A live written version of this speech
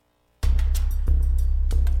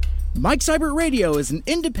Mike Seibert Radio is an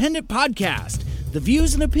independent podcast. The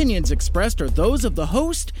views and opinions expressed are those of the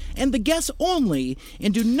host and the guests only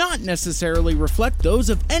and do not necessarily reflect those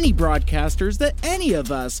of any broadcasters that any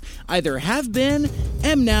of us either have been,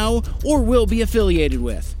 am now, or will be affiliated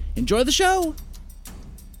with. Enjoy the show!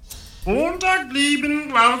 Montag, lieben,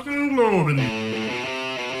 glauben, globen.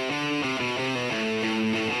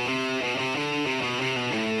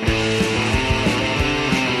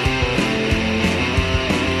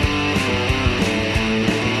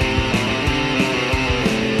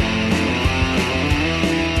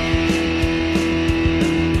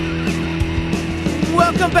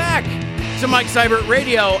 Welcome back to Mike Seibert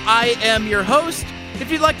Radio. I am your host.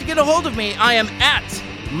 If you'd like to get a hold of me, I am at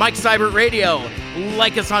Mike Seibert Radio.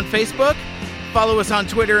 Like us on Facebook, follow us on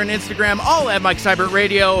Twitter and Instagram, all at Mike Seibert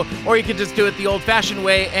Radio, or you can just do it the old-fashioned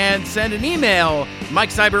way and send an email,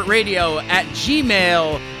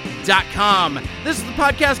 MikeSeibertRadio@gmail.com. This is the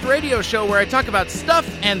podcast radio show where I talk about stuff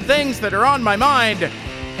and things that are on my mind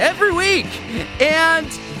every week. And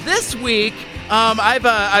this week, I've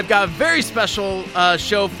got a very special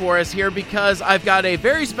show for us here because I've got a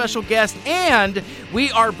very special guest, and we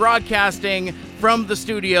are broadcasting from the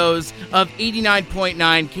studios of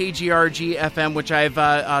 89.9 KGRG FM, which I've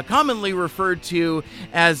commonly referred to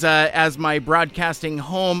as my broadcasting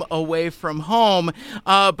home away from home.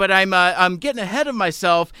 But I'm getting ahead of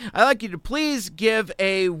myself. I'd like you to please give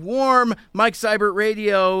a warm Mike Seibert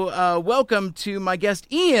Radio welcome to my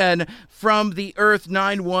guest Ian from the Earth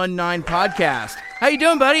 919 podcast. How you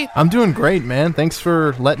doing, buddy? I'm doing great, man. Thanks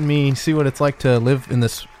for letting me see what it's like to live in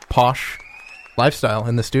this posh lifestyle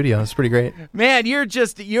in the studio. It's pretty great. Man, you're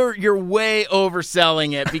way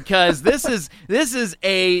overselling it because this is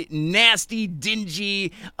a nasty,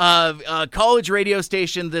 dingy college radio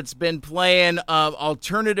station that's been playing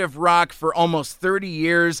alternative rock for almost 30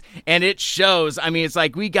 years, and it shows. I mean, it's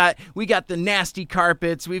like we got the nasty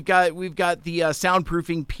carpets, we've got the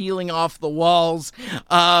soundproofing peeling off the walls.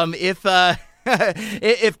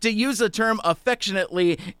 If to use a term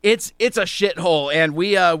affectionately, it's a shithole, and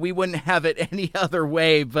we wouldn't have it any other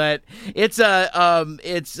way. But it's a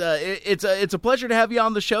pleasure to have you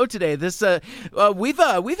on the show today. We've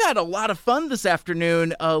had a lot of fun this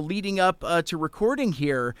afternoon leading up to recording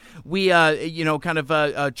here. We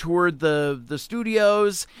toured the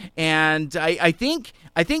studios, and I think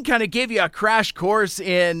kind of gave you a crash course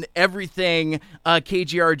in everything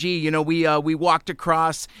KGRG. You know, we walked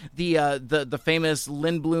across the famous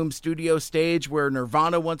Lindblom studio stage where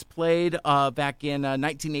Nirvana once played back in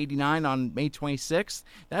 1989 on May 26th.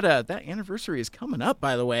 That anniversary is coming up,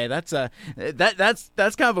 by the way. That's kind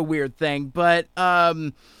of a weird thing, but yeah,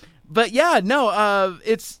 no,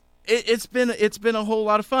 it's been a whole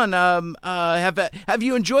lot of fun. Have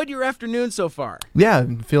you enjoyed your afternoon so far? Yeah,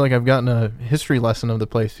 I feel like I've gotten a history lesson of the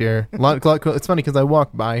place here. It's funny because I walk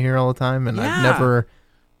by here all the time, and I never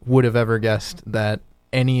would have ever guessed that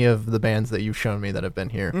any of the bands that you've shown me that have been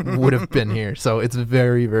here would have been here. So it's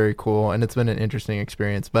very, very cool, and it's been an interesting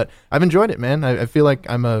experience. But I've enjoyed it, man. I feel like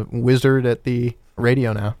I'm a wizard at the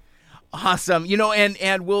radio now. Awesome. You know,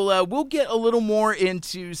 and we'll get a little more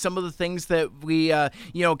into some of the things that we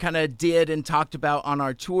kind of did and talked about on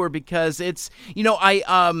our tour, because it's,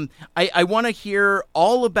 I want to hear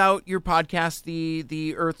all about your podcast,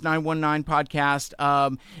 the Earth 919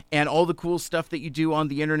 podcast, and all the cool stuff that you do on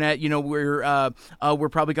the internet. You know, we're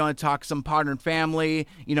probably going to talk some Modern Family,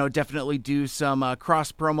 definitely do some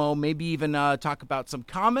cross promo, maybe even talk about some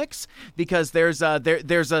comics, because there was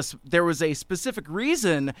a specific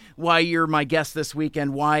reason why you're my guest this week,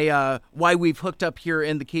 and why we've hooked up here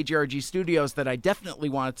in the KGRG studios that I definitely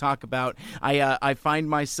want to talk about. I find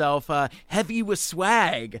myself heavy with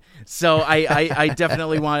swag, so I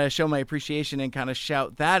definitely want to show my appreciation and kind of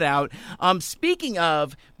shout that out. Speaking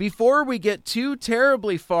of, before we get too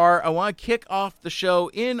terribly far, I want to kick off the show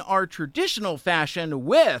in our traditional fashion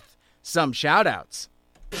with some shout outs.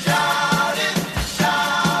 Shout it,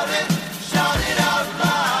 shout it, shout it out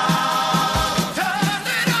loud.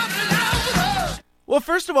 Well,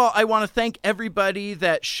 first of all, I want to thank everybody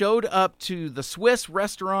that showed up to the Swiss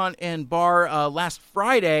Restaurant and Bar last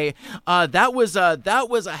Friday. That was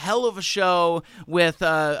a hell of a show with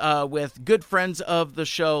good friends of the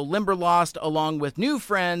show, Limberlost, along with new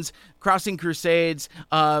friends, Crossing Crusades,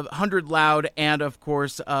 100 Loud, and of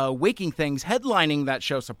course Waking Things headlining that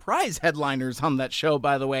show. Surprise headliners on that show,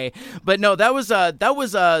 by the way. But no, that was a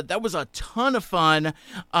ton of fun.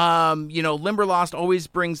 Limberlost always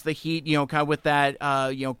brings the heat. Kind of with that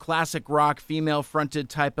classic rock female fronted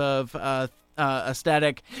type of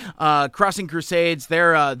aesthetic. Crossing Crusades,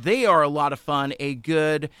 they are a lot of fun. A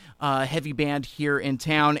good heavy band here in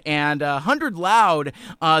town. And 100 Loud,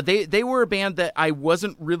 they were a band that I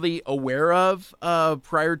wasn't really aware of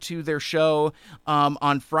prior to their show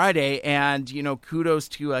on Friday. And, kudos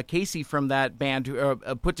to Casey from that band who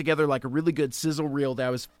put together like a really good sizzle reel that I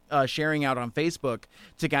was sharing out on Facebook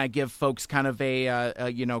to kind of give folks kind of a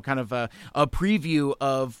preview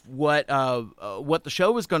of what the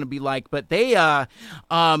show was going to be like. But they,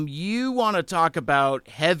 you want to talk about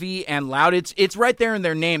heavy and loud? It's right there in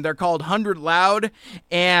their name. They're called 100 Loud,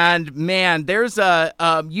 and man, there's a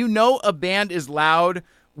band is loud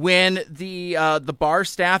when the bar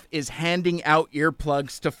staff is handing out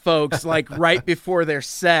earplugs to folks like right before their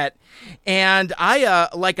set, and I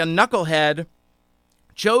like a knucklehead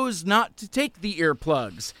chose not to take the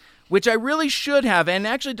earplugs, which I really should have. And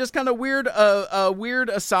actually, just kind of weird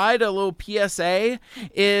aside, a little PSA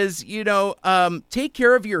is, take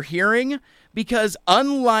care of your hearing, because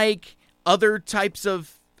unlike other types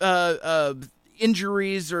of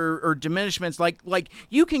injuries or diminishments, like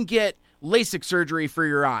you can get LASIK surgery for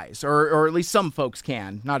your eyes, or at least some folks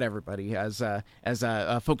can. Not everybody, as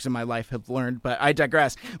folks in my life have learned, but I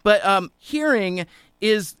digress. But hearing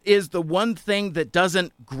is the one thing that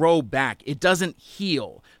doesn't grow back. It doesn't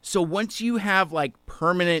heal. So once you have like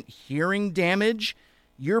permanent hearing damage,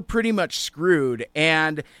 you're pretty much screwed.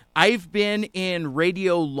 And I've been in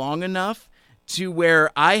radio long enough to where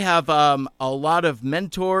I have a lot of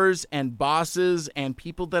mentors and bosses and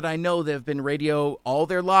people that I know that have been radio all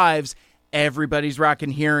their lives. Everybody's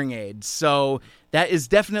rocking hearing aids. So that is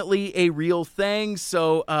definitely a real thing.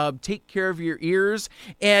 So take care of your ears.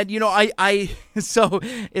 And, so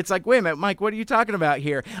it's like, wait a minute, Mike, what are you talking about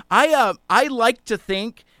here? I like to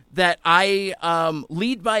think that I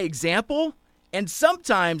lead by example. And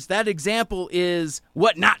sometimes that example is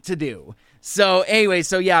what not to do. So anyway,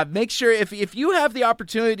 yeah, make sure if you have the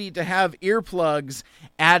opportunity to have earplugs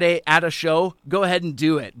at a show, go ahead and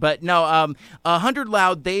do it. But no, 100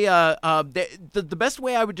 Loud, the best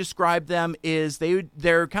way I would describe them is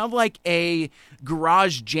they're kind of like a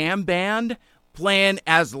garage jam band playing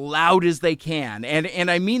as loud as they can, and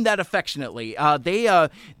I mean that affectionately.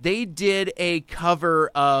 They did a cover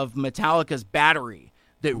of Metallica's Battery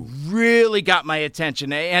that really got my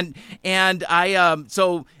attention, and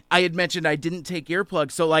I had mentioned I didn't take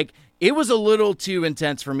earplugs, so like it was a little too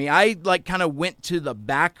intense for me. I like kind of went to the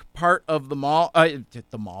back part of the mall, of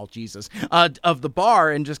the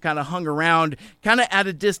bar, and just kind of hung around, kind of at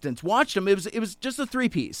a distance, watched them. It was just a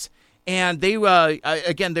 3-piece. And they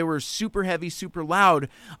were super heavy, super loud,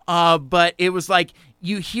 but it was like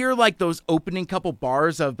you hear like those opening couple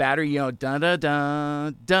bars of Battery, da da da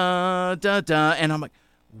da da da, and I'm like,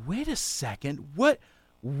 wait a second, what?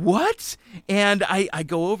 And I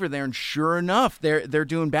go over there, and sure enough, they're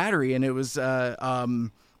doing Battery, and it was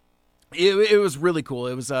It was really cool.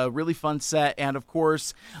 It was a really fun set. And, of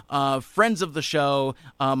course, friends of the show,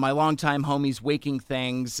 my longtime homies, Waking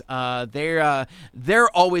Things, they're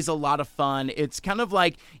always a lot of fun. It's kind of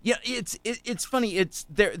like, it's funny.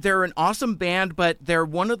 They're an awesome band, but they're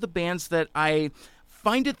one of the bands that I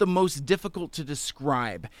find it the most difficult to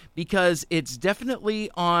describe, because it's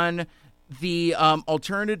definitely on the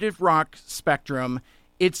alternative rock spectrum.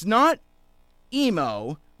 It's not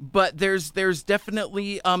emo, but there's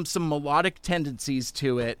definitely some melodic tendencies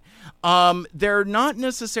to it. They're not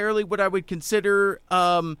necessarily what I would consider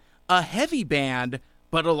a heavy band,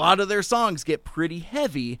 but a lot of their songs get pretty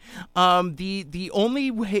heavy. The only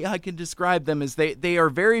way I can describe them is they are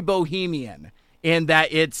very bohemian in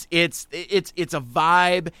that it's a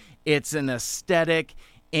vibe, it's an aesthetic.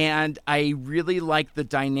 And I really like the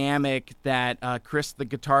dynamic that Chris, the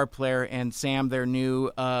guitar player, and Sam, their new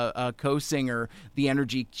co-singer, the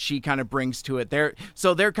energy she kind of brings to it. They're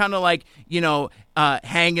kind of like,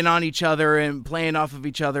 hanging on each other and playing off of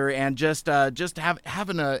each other, and just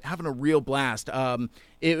having a real blast.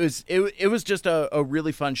 It was just a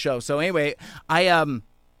really fun show. So anyway,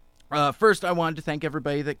 first I wanted to thank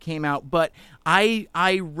everybody that came out, but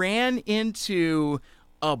I ran into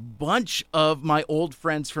a bunch of my old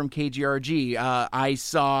friends from KGRG. I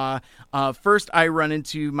saw, first I run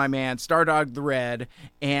into my man Stardog the Red,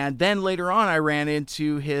 and then later on I ran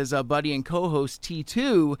into his buddy and co-host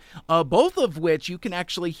T2, both of which you can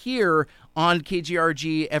actually hear on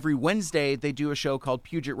KGRG every Wednesday. They do a show called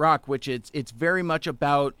Puget Rock, which it's very much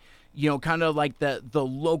about, kind of like the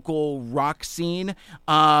local rock scene.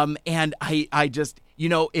 And I just,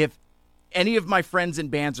 if any of my friends in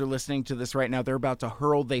bands are listening to this right now, they're about to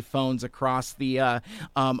hurl their phones across the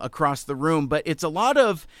room. But it's a lot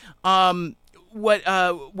of what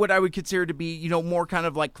I would consider to be, more kind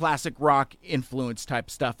of like classic rock influence type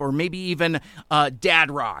stuff, or maybe even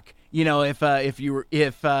dad rock. If you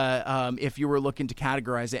were looking to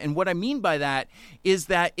categorize it. And what I mean by that is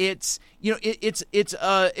that it's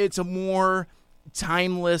a more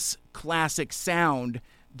timeless classic sound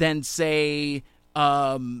than, say,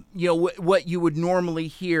 what you would normally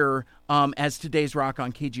hear as today's rock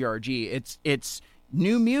on KGRG. It's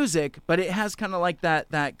new music, but it has kind of like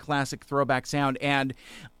that classic throwback sound. And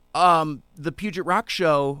the Puget Rock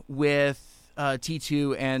Show with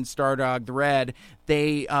T2 and Stardog the Red,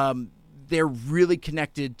 they're really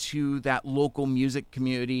connected to that local music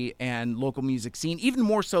community and local music scene, even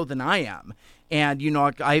more so than I am. And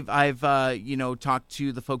I've talked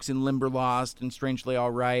to the folks in Limberlost and Strangely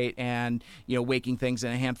All Right and Waking Things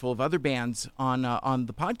and a handful of other bands on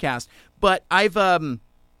the podcast. But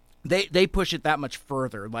they push it that much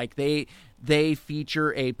further. Like they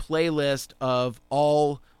feature a playlist of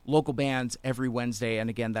all local bands every Wednesday, and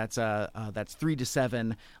again, that's 3 to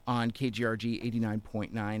 7 on KGRG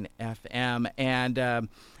 89.9 FM. And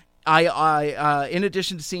I in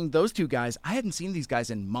addition to seeing those two guys, I hadn't seen these guys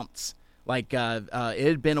in months. Like it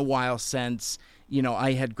had been a while since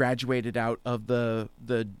I had graduated out of the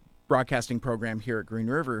broadcasting program here at Green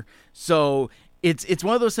River. So it's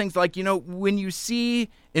one of those things like when you see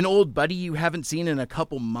an old buddy you haven't seen in a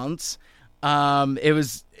couple months. It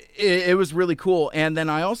was really cool. And then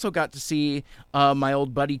I also got to see my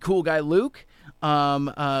old buddy, Cool Guy Luke,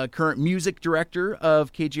 current music director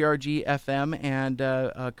of KGRG FM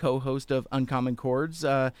and co-host of Uncommon Chords.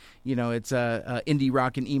 It's indie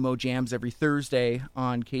rock and emo jams every Thursday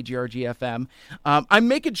on KGRG FM. I'm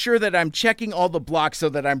making sure that I'm checking all the blocks so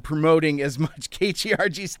that I'm promoting as much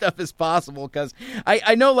KGRG stuff as possible, because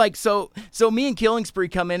I know, like, so me and Killing Spree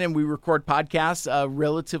come in and we record podcasts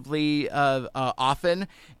relatively often,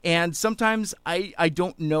 and sometimes I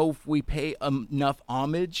don't know if we pay enough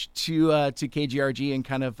homage to KGRG and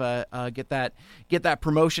kind of get that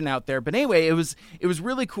promotion out there. But anyway, it was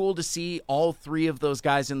really cool to see all three of those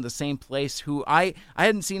guys in the same place, who I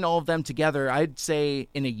hadn't seen all of them together, I'd say,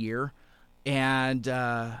 in a year. And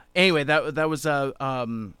anyway, that was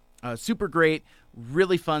a super great,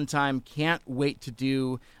 really fun time. Can't wait to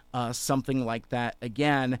do something like that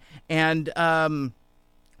again. And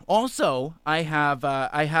also, I have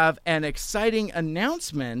an exciting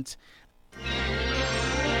announcement.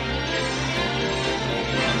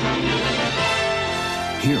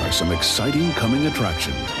 Here are some exciting coming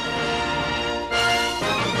attractions.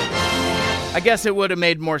 I guess it would have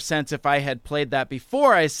made more sense if I had played that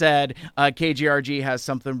before I said KGRG has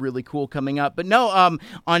something really cool coming up. But no,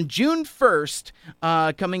 on June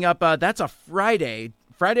 1st, coming up, that's a Friday,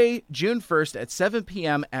 June 1st at 7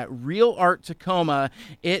 p.m. at Real Art Tacoma.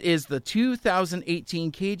 It is the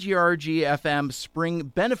 2018 KGRG FM Spring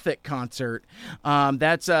Benefit Concert.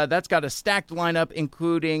 That's got a stacked lineup,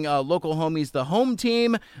 including local homies, the Home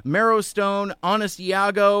Team, Marrowstone, Honest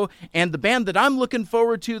Iago, and the band that I'm looking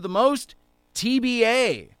forward to the most,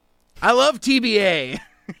 TBA. I love TBA.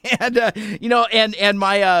 And and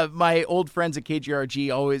my old friends at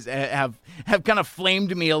KGRG always have kind of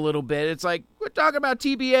flamed me a little bit. It's like, we're talking about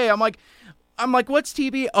TBA. I'm like, what's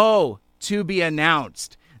TBA? Oh, to be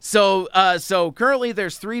announced. So currently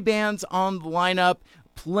there's 3 bands on the lineup.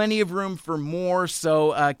 Plenty of room for more,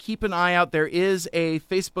 so keep an eye out. There is a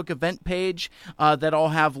Facebook event page that I'll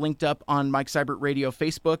have linked up on Mike Seibert Radio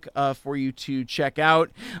Facebook for you to check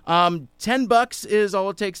out. $10 is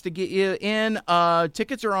all it takes to get you in.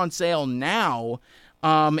 Tickets are on sale now.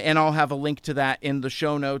 And I'll have a link to that in the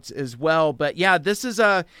show notes as well. But yeah, this is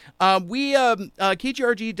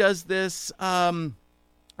KGRG does this a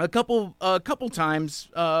couple times.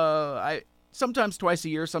 Sometimes twice a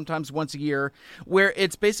year, sometimes once a year, where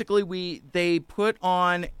it's basically they put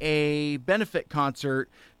on a benefit concert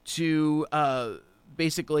to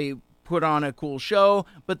basically put on a cool show,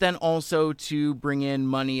 but then also to bring in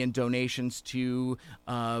money and donations to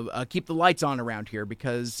keep the lights on around here,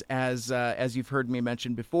 because as you've heard me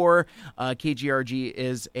mention before, KGRG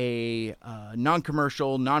is a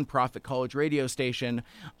non-commercial, non-profit college radio station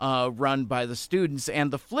run by the students,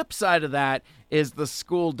 and the flip side of that is the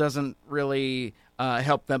school doesn't really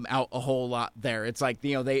help them out a whole lot there. It's like,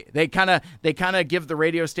 they kind of give the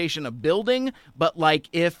radio station a building, but like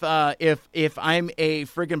if I'm a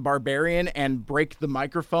friggin' barbarian and break the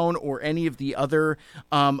microphone or any of the other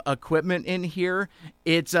equipment in here,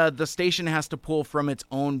 it's the station has to pull from its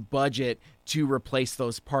own budget to replace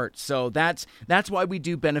those parts. So that's why we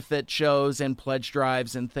do benefit shows and pledge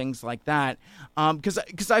drives and things like that.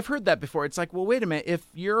 Because I've heard that before. It's like, well, wait a minute. If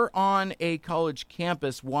you're on a college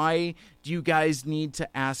campus, why do you guys need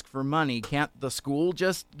to ask for money? Can't the school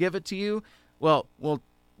just give it to you? Well,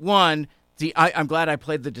 one. See, I'm glad I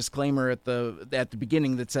played the disclaimer at the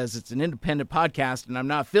beginning that says it's an independent podcast and I'm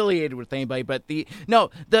not affiliated with anybody. But the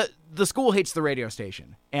school hates the radio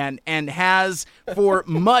station and has for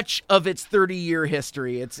much of its 30-year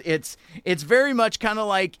history. It's very much kind of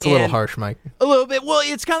like It's a little harsh, Mike. A little bit. Well,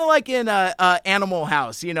 it's kind of like in Animal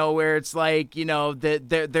House, where it's like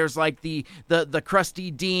there's like the crusty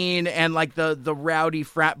dean and like the rowdy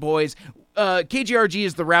frat boys. KGRG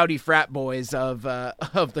is the rowdy frat boys of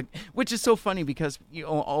the, which is so funny because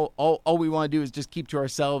all we want to do is just keep to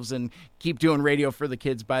ourselves and keep doing radio for the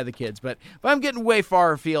kids by the kids. But I'm getting way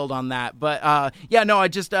far afield on that. But I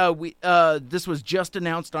just this was just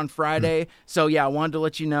announced on Friday, so I wanted to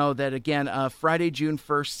let you know that again, Friday, June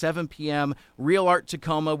 1st, 7 p.m. Real Art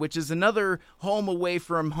Tacoma, which is another home away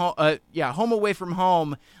from home. Home away from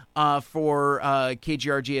home. For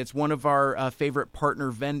KGRG. It's one of our favorite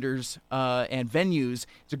partner vendors and venues.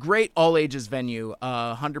 It's a great all-ages venue,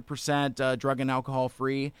 100% drug and alcohol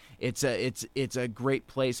free. It's a great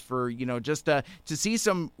place for, just to see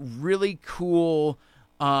some really cool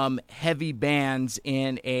heavy bands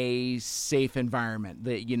in a safe environment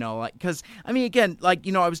that, because again,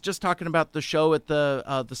 I was just talking about the show at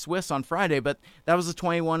the Swiss on Friday, but that was a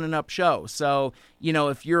 21 and up show. So,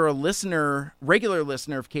 if you're a regular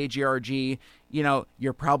listener of KGRG,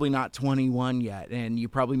 you're probably not 21 yet, and you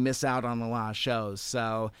probably miss out on a lot of shows.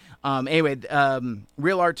 So, anyway,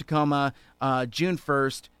 Real Art Tacoma, June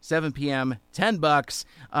 1st, 7 p.m., $10.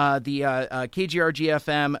 The KGRG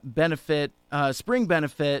FM benefit, spring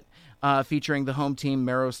benefit, featuring the home team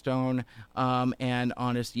Marrowstone and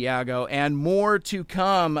Honest Iago, and more to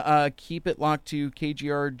come. Keep it locked to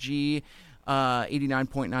KGRG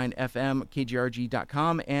 89.9 FM,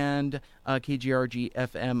 KGRG.com, and KGRG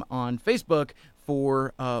FM on Facebook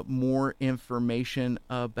for more information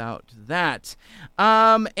about that.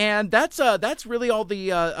 And that's really all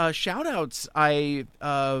the shout outs I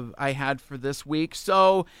had for this week.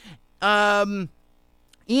 So Ian,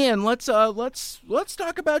 let's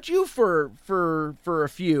talk about you for a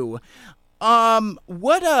few.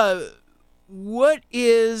 What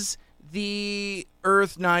is the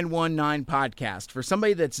Earth 919 podcast? For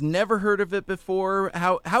somebody that's never heard of it before,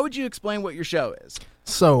 how would you explain what your show is?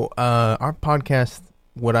 So, our podcast,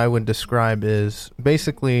 what I would describe is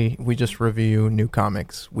basically we just review new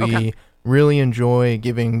comics. We really enjoy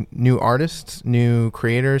giving new artists, new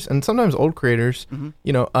creators, and sometimes old creators,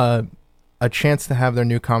 a chance to have their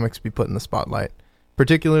new comics be put in the spotlight.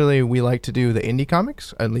 Particularly, we like to do the indie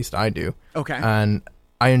comics, at least I do. Okay. And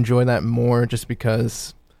I enjoy that more just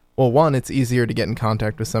because, well, one, it's easier to get in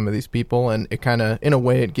contact with some of these people, and it kind of, in a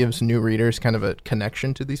way, it gives new readers kind of a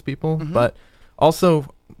connection to these people. Mm-hmm. But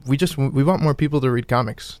also, we want more people to read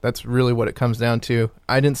comics. That's really what it comes down to.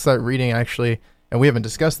 I didn't start reading, actually, and we haven't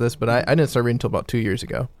discussed this, but I didn't start reading until about 2 years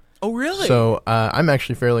ago. Oh, really? So I'm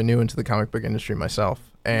actually fairly new into the comic book industry myself.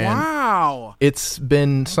 And wow. It's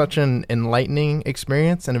been such an enlightening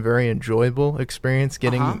experience and a very enjoyable experience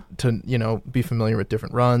getting to, be familiar with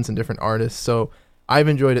different runs and different artists. So I've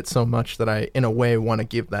enjoyed it so much that I, in a way, want to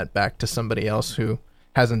give that back to somebody else who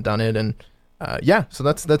hasn't done it. And so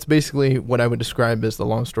that's basically what I would describe as the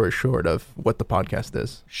long story short of what the podcast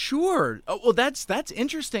is. Sure. Oh, well, that's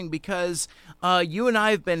interesting because you and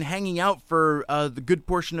I have been hanging out for the good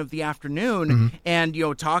portion of the afternoon, and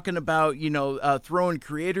talking about throwing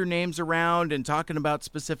creator names around and talking about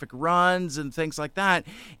specific runs and things like that.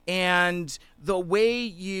 And the way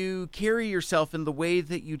you carry yourself and the way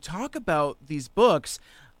that you talk about these books,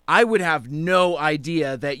 I would have no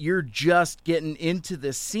idea that you're just getting into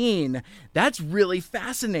the scene. That's really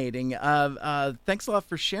fascinating. Thanks a lot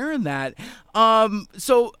for sharing that.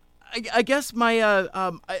 So I guess my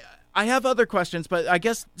I have other questions, but I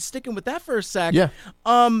guess sticking with that for a sec. Yeah.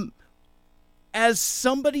 As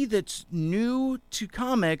somebody that's new to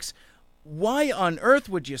comics, why on earth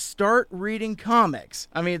would you start reading comics?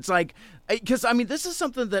 I mean, it's like, because this is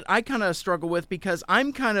something that I kind of struggle with because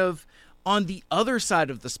I'm kind of on the other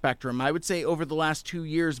side of the spectrum. I would say over the last 2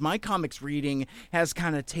 years, my comics reading has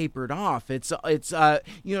kind of tapered off. It's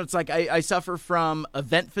like I suffer from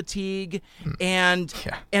event fatigue and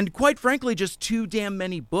quite frankly, just too damn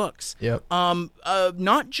many books. Yep.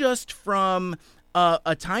 Not just from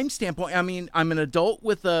a time standpoint, I mean, I'm an adult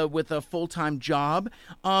with a full-time job,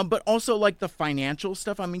 but also like the financial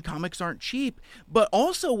stuff. I mean, comics aren't cheap, but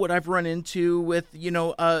also what I've run into with,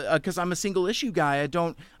 because I'm a single issue guy, I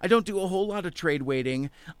don't do a whole lot of trade waiting,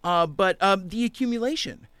 but the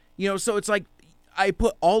accumulation, so it's like I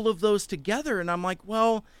put all of those together and I'm like,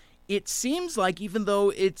 well, it seems like even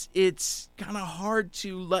though it's kind of hard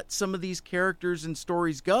to let some of these characters and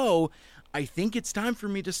stories go, I think it's time for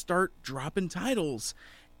me to start dropping titles.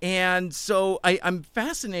 And so I'm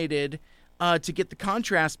fascinated to get the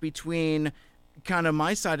contrast between kind of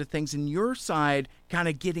my side of things and your side kind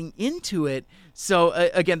of getting into it. So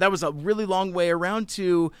again, that was a really long way around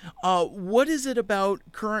to what is it about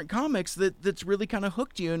current comics that's really kind of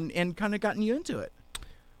hooked you and kind of gotten you into it?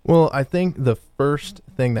 Well, I think the first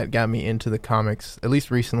thing that got me into the comics, at least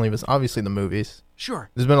recently, was obviously the movies. Sure.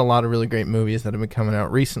 There's been a lot of really great movies that have been coming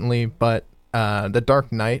out recently, but the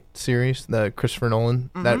Dark Knight series, the Christopher Nolan,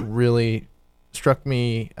 that really struck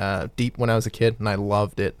me deep when I was a kid, and I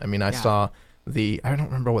loved it. I mean, I saw I don't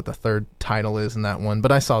remember what the third title is in that one,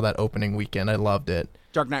 but I saw that opening weekend. I loved it.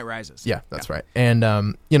 Dark Knight Rises. Yeah, that's right. And,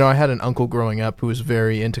 I had an uncle growing up who was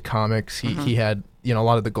very into comics. He had, a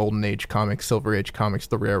lot of the Golden Age comics, Silver Age comics,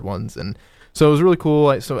 the rare ones, and so it was really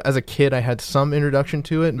cool. So as a kid, I had some introduction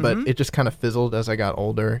to it, but it just kind of fizzled as I got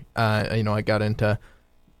older. I got into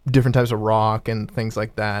different types of rock and things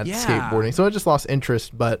like that, skateboarding. So I just lost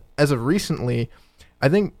interest. But as of recently, I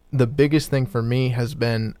think the biggest thing for me has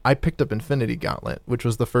been I picked up Infinity Gauntlet, which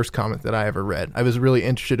was the first comic that I ever read. I was really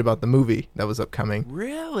interested about the movie that was upcoming.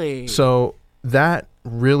 Really? So that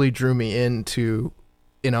really drew me into,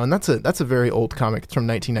 and that's a very old comic. It's from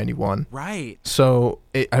 1991. Right. So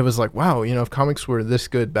I was like, wow, if comics were this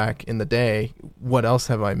good back in the day, what else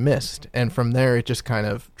have I missed? And from there, it just kind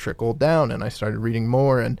of trickled down, and I started reading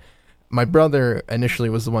more. And my brother initially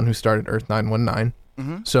was the one who started Earth 919.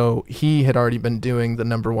 So he had already been doing the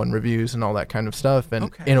 #1 reviews and all that kind of stuff.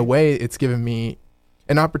 And in a way, it's given me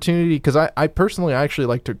an opportunity, because I personally, I actually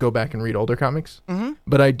like to go back and read older comics,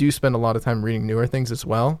 but I do spend a lot of time reading newer things as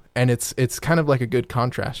well. And it's kind of like a good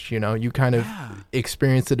contrast, you kind of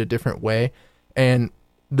experience it a different way. And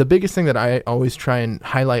the biggest thing that I always try and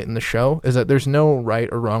highlight in the show is that there's no right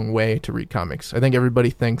or wrong way to read comics. I think everybody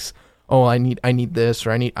thinks, oh, I need this,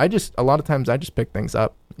 or a lot of times I just pick things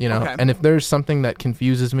up, and if there's something that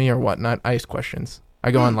confuses me or whatnot, I ask questions. I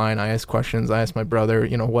go online, I ask questions, I ask my brother,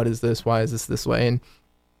 what is this? Why is this way? And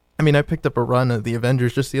I mean, I picked up a run of the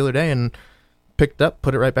Avengers just the other day and put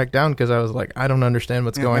it right back down, because I was like, I don't understand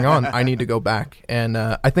what's going on. I need to go back. And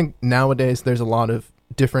I think nowadays there's a lot of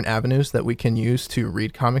different avenues that we can use to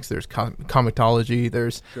read comics. There's Comicsology.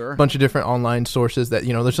 There's a bunch of different online sources that,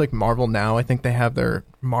 there's like Marvel Now. I think they have their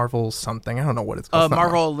Marvel something. I don't know what it's called.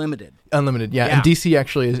 Marvel Unlimited. Unlimited, yeah. And DC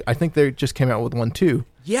actually I think they just came out with one too.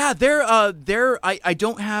 Yeah, I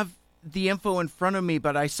don't have the info in front of me,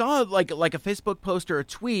 but I saw like a Facebook post or a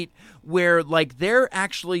tweet where like they're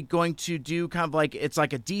actually going to do kind of like, it's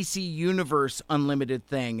like a DC Universe Unlimited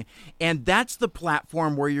thing, and that's the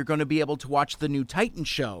platform where you're going to be able to watch the new Titan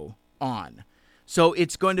show on. So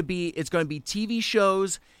it's going to be TV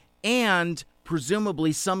shows and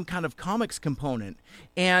presumably some kind of comics component.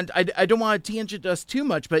 And I don't want to tangent us too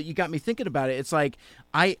much, but you got me thinking about it. It's like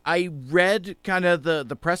I read kind of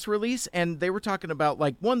the press release, and they were talking about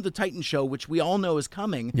like the Titan show, which we all know is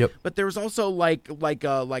coming. Yep. But there was also like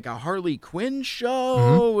a Harley Quinn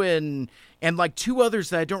show and like two others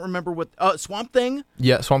that I don't remember what. Swamp Thing.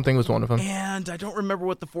 Yeah, Swamp Thing was one of them. And I don't remember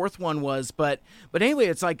what the fourth one was, but anyway,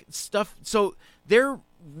 it's like stuff. So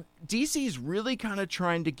DC's really kind of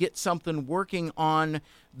trying to get something working on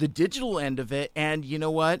the digital end of it, and you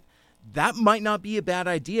know what? That might not be a bad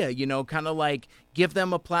idea, kind of like give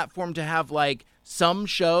them a platform to have like some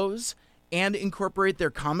shows and incorporate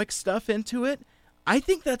their comic stuff into it. I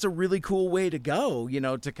think that's a really cool way to go,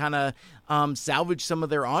 to kind of salvage some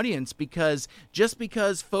of their audience, because just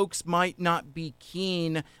because folks might not be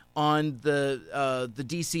keen on the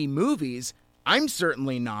DC movies, I'm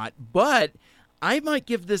certainly not, but I might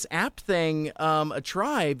give this app thing a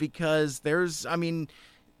try, because there's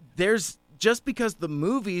just because the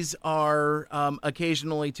movies are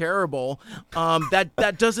occasionally terrible,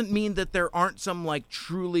 that doesn't mean that there aren't some like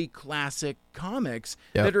truly classic comics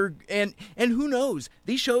that are, and who knows,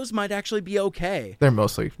 these shows might actually be okay. The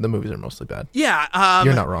movies are mostly bad. Yeah,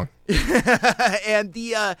 you're not wrong. And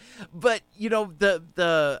but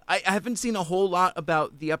I haven't seen a whole lot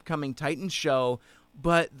about the upcoming Titans show,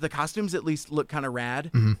 but the costumes at least look kind of rad.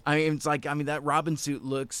 I mean, it's like, that Robin suit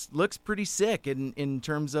looks pretty sick in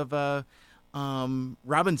terms of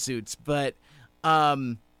Robin suits. But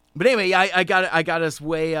But anyway, I got us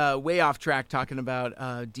way off track talking about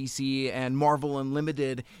DC and Marvel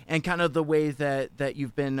Unlimited and kind of the way that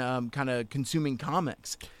you've been kind of consuming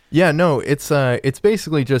comics. Yeah, no, it's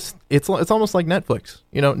basically just it's almost like Netflix.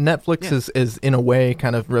 You know, Netflix is in a way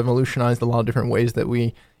kind of revolutionized a lot of different ways that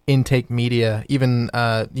we intake media, even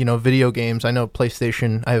video games. I know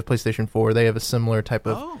PlayStation. I have PlayStation 4. They have a similar type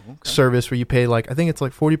of service where you pay I think it's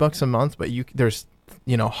like $40 a month, but there's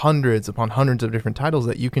hundreds upon hundreds of different titles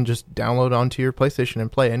that you can just download onto your PlayStation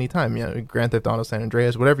and play anytime. Grand Theft Auto, San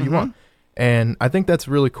Andreas, whatever you want. And I think that's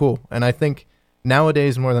really cool. And I think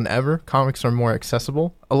nowadays more than ever, comics are more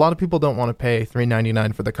accessible. A lot of people don't want to pay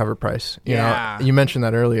 $3.99 for the cover price. You know, you mentioned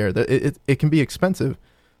that earlier. That it can be expensive.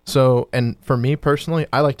 So, and for me personally,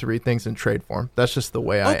 I like to read things in trade form. That's just the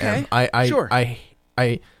way I am. Sure.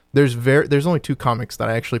 There's only 2 comics that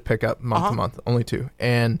I actually pick up month to month. Only 2.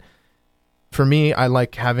 And for me, I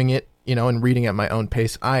like having it, and reading at my own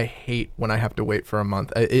pace. I hate when I have to wait for a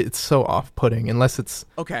month. It's so off-putting unless it's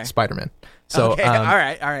Spider-Man. So, all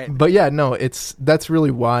right. But yeah, no, that's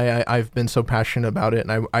really why I've been so passionate about it,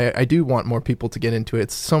 and I do want more people to get into it.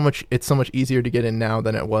 It's so much easier to get in now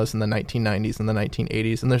than it was in the 1990s and the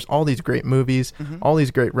 1980s. And there's all these great movies, all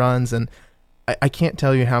these great runs, and I can't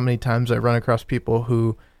tell you how many times I run across people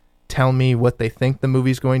who tell me what they think the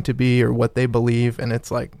movie's going to be or what they believe, and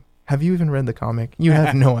it's like, have you even read the comic? You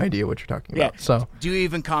have no idea what you're talking about. So, do you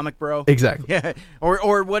even comic, bro? Exactly. Yeah.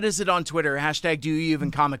 Or what is it on Twitter? # do you even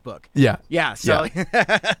comic book? Yeah. Yeah. So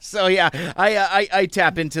so yeah, I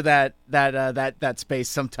tap into that space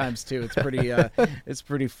sometimes too. It's pretty it's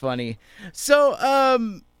pretty funny. So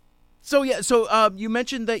you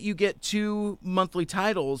mentioned that you get 2 monthly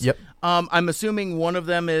titles. Yep. I'm assuming one of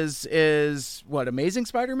them is what, Amazing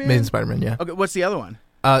Spider-Man? Amazing Spider-Man, yeah. Okay, what's the other one?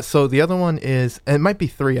 So the other one is, and it might be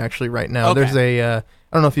 3 actually right now. Okay. There's I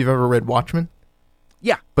don't know if you've ever read Watchmen.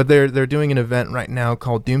 Yeah. But they're doing an event right now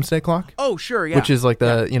called Doomsday Clock. Oh, sure, yeah. Which is like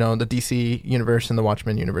the DC universe and the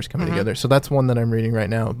Watchmen universe coming together. So that's one that I'm reading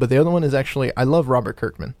right now. But the other one is actually, I love Robert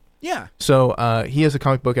Kirkman. Yeah. So he has a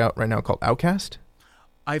comic book out right now called Outcast.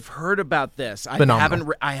 I've heard about this.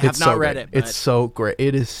 Phenomenal. I have not read it. But... It's so great.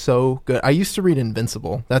 It is so good. I used to read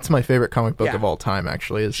Invincible. That's my favorite comic book of all time,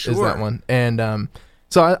 actually, is that one. And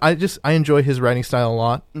so I enjoy his writing style a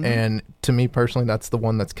lot, and to me personally, that's the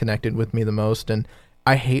one that's connected with me the most. And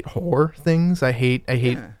I hate horror things. I hate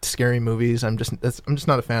scary movies. I'm just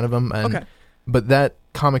not a fan of them. And, but that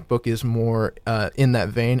comic book is more in that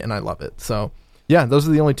vein, and I love it. So yeah, those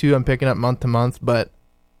are the only 2 I'm picking up month to month. But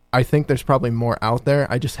I think there's probably more out there.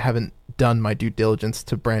 I just haven't done my due diligence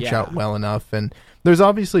to branch out well enough. And there's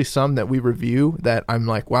obviously some that we review that I'm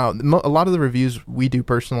like, wow. A lot of the reviews we do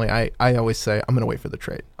personally, I always say, I'm going to wait for the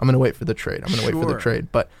trade. I'm going to wait for the trade. I'm going to wait for the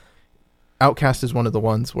trade. But Outcast is one of the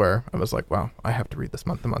ones where I was like, wow, I have to read this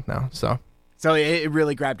month to month now. So it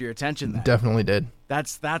really grabbed your attention then. Definitely did.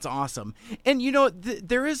 That's awesome. And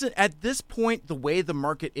there isn't, at this point, the way the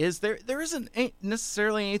market is, there isn't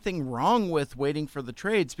necessarily anything wrong with waiting for the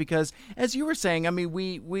trades, because as you were saying, I mean,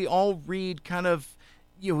 we all read kind of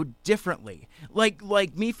differently. Like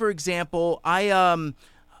me, for example, I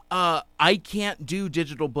can't do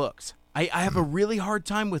digital books. I have a really hard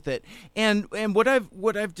time with it. And what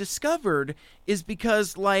I've discovered is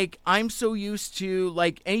because I'm so used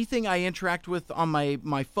to anything I interact with on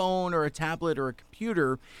my phone or a tablet or a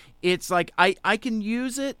computer, it's I can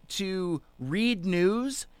use it to read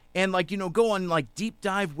news and go on deep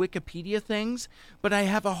dive Wikipedia things, but I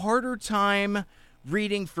have a harder time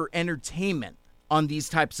reading for entertainment on these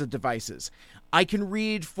types of devices. I can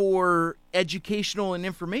read for educational and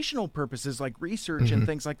informational purposes like research and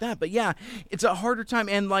things like that. But yeah, it's a harder time.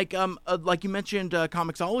 And like you mentioned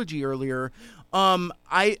Comixology earlier,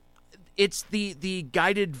 it's the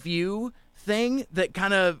guided view thing that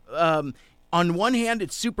kind of on one hand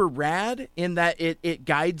it's super rad in that it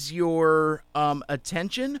guides your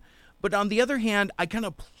attention, but on the other hand I kind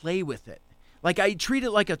of play with it. I treat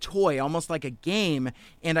it like a toy, almost like a game,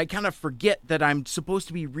 and I kind of forget that I'm supposed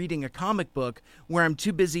to be reading a comic book where I'm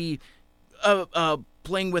too busy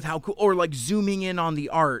playing with how cool, or zooming in on the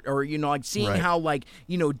art, or seeing how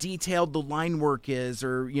detailed the line work is,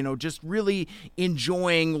 or just really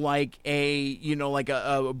enjoying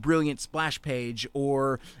a brilliant splash page,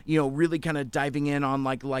 or really kind of diving in on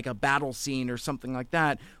like a battle scene or something like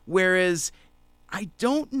that. Whereas I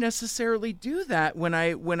don't necessarily do that when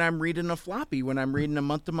I'm reading a floppy, when I'm reading a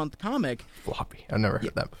month-to-month comic. Floppy, I've never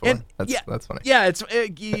heard that before. That's funny. Yeah, it's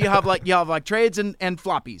you have trades and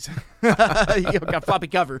floppies. You've got floppy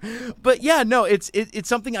cover, but yeah, no, it's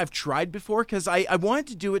something I've tried before because I wanted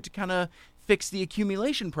to do it to kind of fix the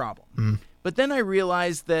accumulation problem, but then I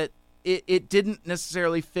realized that it didn't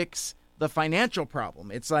necessarily fix the financial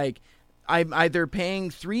problem. It's like I'm either paying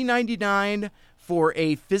 $3.99 for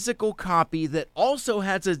a physical copy that also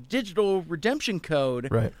has a digital redemption code,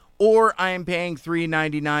 Right. or I am paying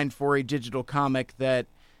 $3.99 for a digital comic that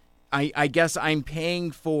I guess I'm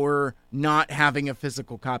paying for not having a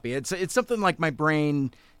physical copy. It's something like my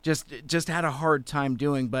brain just had a hard time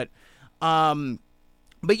doing, but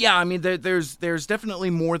yeah, I mean, there's definitely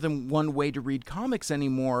more than one way to read comics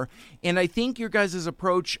anymore, and I think your guys'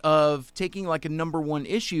 approach of taking like a number one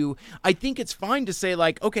issue, I think it's fine to say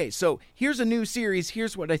like, okay, so here's a new series,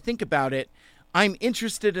 here's what I think about it. I'm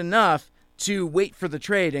interested enough to wait for the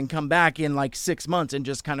trade and come back in like 6 months and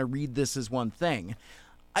just kind of read this as one thing.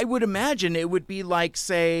 I would imagine it would be like,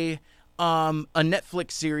 say, a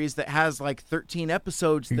Netflix series that has like 13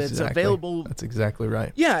 episodes that's Exactly. available. That's exactly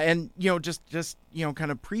right. Yeah, and just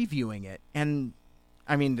kind of previewing it, and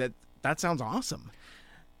I mean that sounds awesome.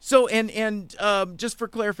 So and just for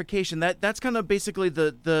clarification, that's kind of basically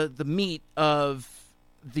the meat of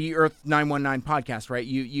the Earth 919 podcast, right?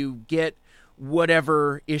 You get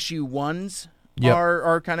whatever issue ones Yep.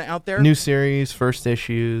 are kind of out there. New series, first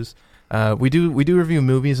issues. We do review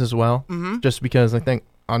movies as well, just because I think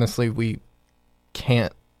honestly we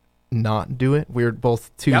can't not do it. We're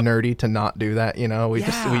both too Yep. nerdy to not do that. We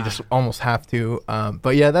Yeah. just almost have to.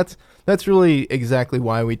 But yeah, that's really exactly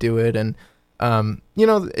why we do it, and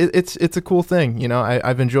it's a cool thing.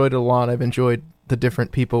 I've enjoyed it a lot. I've enjoyed the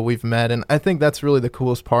different people we've met, and I think that's really the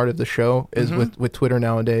coolest part of the show is with Twitter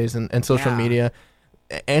nowadays and social Yeah. media.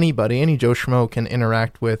 Anybody, any Joe Schmo can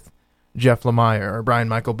interact with Jeff Lemire or Brian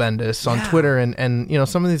Michael Bendis on Yeah. Twitter, and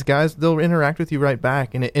some of these guys, they'll interact with you right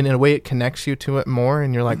back, and in a way it connects you to it more,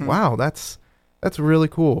 and you're like, wow, that's really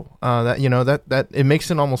cool. That it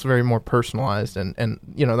makes it almost very more personalized, and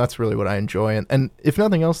that's really what I enjoy, and if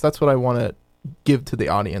nothing else, that's what I want to give to the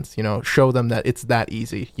audience. Show them that it's that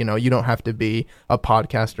easy. You don't have to be a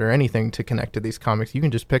podcaster or anything to connect to these comics. You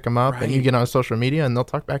can just pick them up and you Right. get on social media and they'll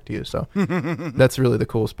talk back to you. So that's really the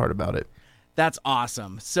coolest part about it. That's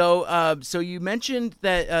awesome. So so you mentioned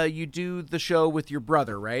that you do the show with your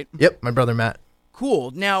brother, right? Yep, my brother Matt.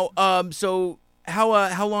 Cool. Now, so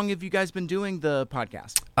how long have you guys been doing the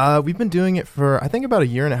podcast? We've been doing it for I think about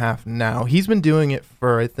 1.5 years now. He's been doing it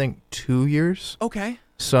for I think 2 years. Okay.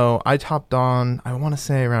 So I hopped on, I want to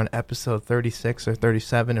say around episode 36 or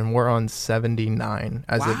 37, and we're on 79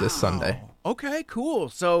 as of this Sunday. Okay, cool.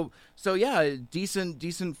 So yeah,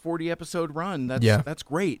 decent 40 episode run. That's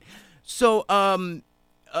great. So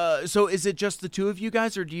so is it just the two of you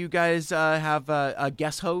guys, or do you guys have a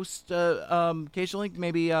guest host occasionally?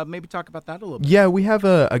 Maybe talk about that a little bit. Yeah, we have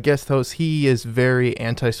a guest host. He is very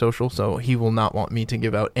antisocial, so he will not want me to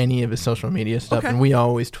give out any of his social media stuff, Okay. and we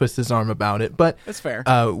always twist his arm about it. But That's fair.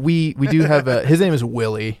 We do have his name is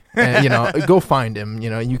Willie. And, go find him.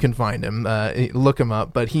 You can find him. Look him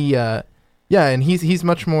up. But he, and he's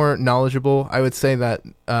much more knowledgeable. I would say that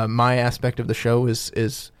my aspect of the show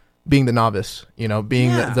is being the novice,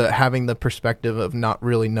 being Yeah. the having the perspective of not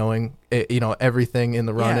really knowing, everything in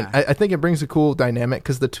the run. Yeah. And I think it brings a cool dynamic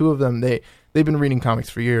because the two of them, they've been reading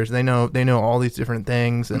comics for years. They know all these different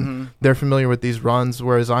things, and they're familiar with these runs.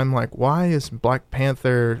 Whereas I'm like, why is Black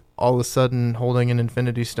Panther all of a sudden holding an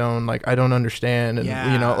Infinity Stone? Like, I don't understand. And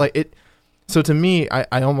Yeah. So to me,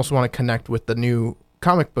 I almost want to connect with the new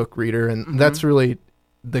comic book reader, and that's really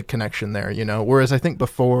the connection there. Whereas I think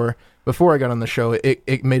before I got on the show,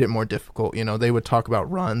 it made it more difficult. They would talk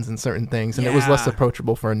about runs and certain things, and it was less Yeah.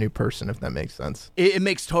 approachable for a new person, if that makes sense. It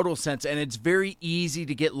makes total sense, and it's very easy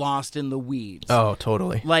to get lost in the weeds. Oh,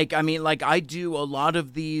 totally. I do a lot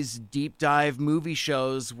of these deep dive movie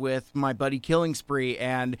shows with my buddy Killing Spree,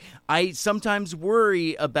 and I sometimes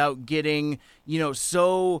worry about getting,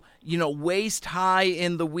 so, waist high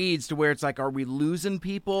in the weeds to where it's like, are we losing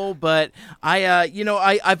people? But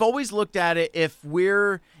I've always looked at it, if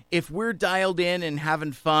we're dialed in and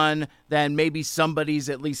having fun, then maybe somebody's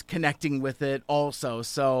at least connecting with it also.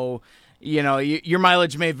 So, your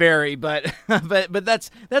mileage may vary, but but that's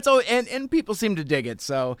all, and people seem to dig it.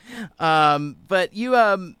 So, but you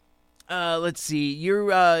let's see,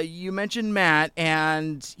 you mentioned Matt,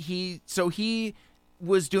 and he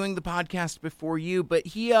was doing the podcast before you, but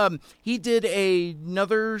he did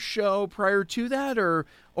another show prior to that, or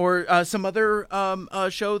some other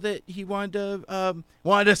show that he wanted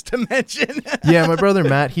us to mention. Yeah, my brother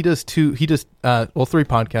Matt, he does 3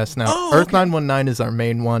 podcasts now. Oh, Earth okay. 919 is our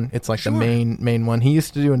main one. It's like Sure. the main one. He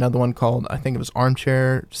used to do another one called, I think it was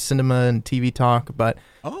Armchair Cinema and TV Talk, but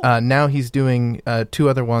now he's doing 2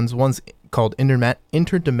 other ones. One's called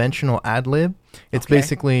Interdimensional Ad Lib. It's Okay.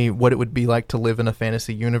 basically what it would be like to live in a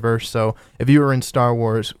fantasy universe. So if you were in Star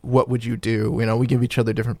Wars, what would you do? You know, we give each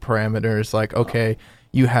other different parameters. Like, okay,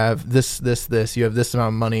 you have this, you have this amount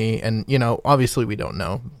of money, and you know, obviously we don't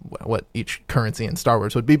know what each currency in Star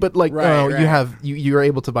Wars would be, but like, Right. you're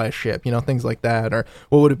able to buy a ship, you know, things like that, or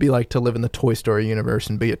what would it be like to live in the Toy Story universe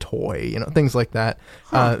and be a toy, you know, things like that.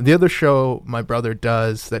 The other show my brother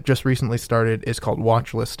does that just recently started is called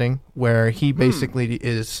Watch Listing, where he basically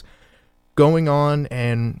is going on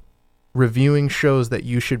and reviewing shows that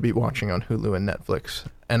you should be watching on Hulu and Netflix.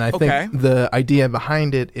 And I Okay. think the idea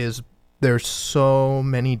behind it is there's so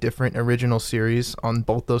many different original series on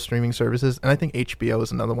both those streaming services, and I think HBO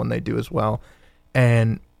is another one they do as well.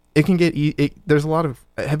 And it can get there's a lot of.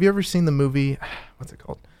 Have you ever seen the movie? What's it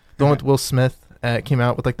called? The one with Will Smith. It came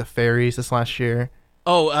out with like the fairies this last year.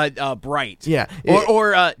 Oh, Bright. Yeah,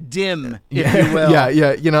 Or Dim, if you will.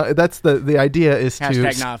 yeah. You know, that's the idea is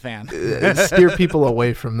Hashtag to not a fan. steer people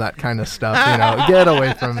away from that kind of stuff. You know, get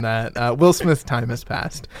away from that. Will Smith's time has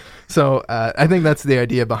passed. So I think that's the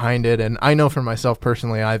idea behind it. And I know for myself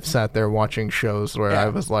personally, I've sat there watching shows where I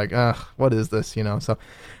was like, ugh, what is this? You know, so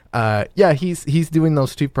yeah, he's doing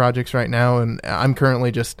those two projects right now. And I'm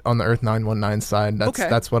currently just on the Earth 919 side.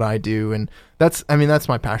 That's what I do. And that's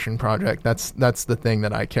my passion project. That's the thing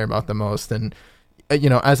that I care about the most. And you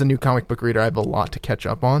know, as a new comic book reader, I have a lot to catch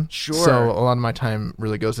up on. Sure. So a lot of my time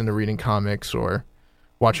really goes into reading comics or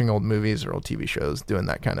watching old movies or old TV shows, doing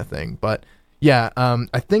that kind of thing. But yeah,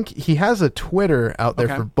 I think he has a Twitter out there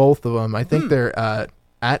for both of them. I think they're at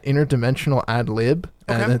Interdimensional Ad Lib,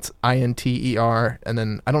 and it's INTER, and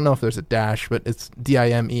then I don't know if there's a dash, but it's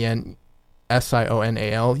DIMENSIONAL.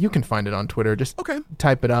 You can find it on Twitter. Just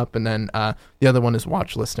type it up, and then the other one is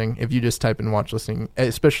Watch Listing. If you just type in Watch Listing,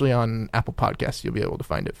 especially on Apple Podcasts, you'll be able to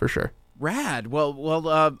find it for sure. Rad.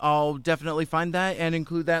 Well, I'll definitely find that and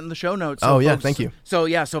include that in the show notes. Thank you.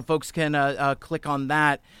 So folks can click on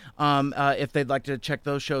that if they'd like to check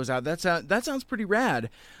those shows out. That sounds pretty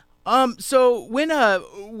rad. So when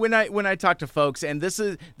I talk to folks, and this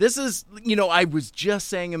is you know, I was just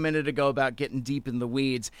saying a minute ago about getting deep in the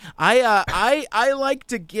weeds. I like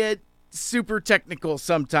to get super technical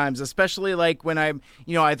sometimes, especially like when I'm,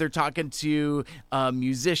 you know, either talking to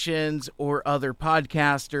musicians or other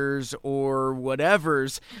podcasters or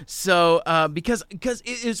whatevers. So because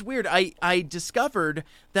it is weird, I discovered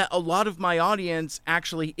that a lot of my audience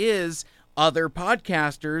actually is other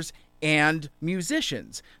podcasters and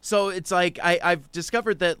musicians. So it's like I've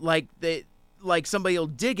discovered that like somebody will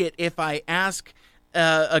dig it if I ask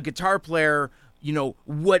a guitar player, you know,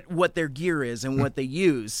 what their gear is and what they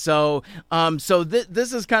use. So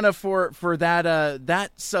this is kind of for that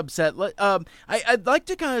that subset. I'd like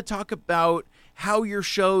to kind of talk about how your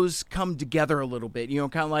shows come together a little bit. You know,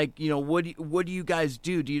 kind of like, you know, what do you guys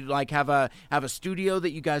do? Do you like have a studio that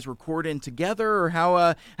you guys record in together, or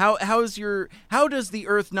how does the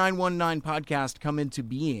Earth 919 podcast come into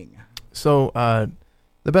being? So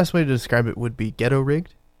the best way to describe it would be ghetto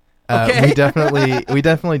rigged. Okay. We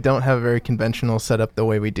definitely don't have a very conventional setup the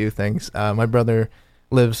way we do things. My brother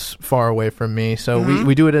lives far away from me, so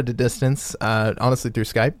we do it at a distance, honestly through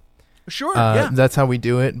Skype. Sure, yeah. That's how we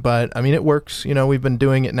do it, but I mean, it works. You know, we've been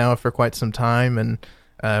doing it now for quite some time, and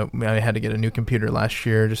I had to get a new computer last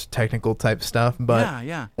year, just technical type stuff. But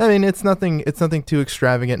yeah. I mean, it's nothing too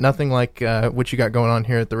extravagant, nothing like what you got going on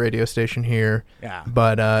here at the radio station here. Yeah.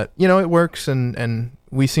 But you know, it works, and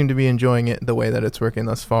we seem to be enjoying it the way that it's working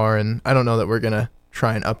thus far. And I don't know that we're gonna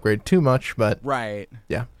try and upgrade too much, but Right.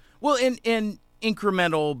 yeah. Well, in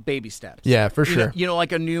incremental baby steps. Yeah, for sure. You know,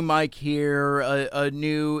 like a new mic here, a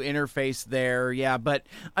new interface there. Yeah, but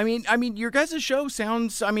I mean, your guys' show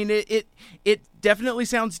sounds. I mean, it definitely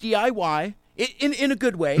sounds DIY. In a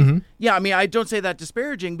good way. Mm-hmm. Yeah, I mean, I don't say that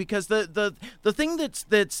disparaging, because the thing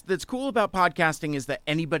that's cool about podcasting is that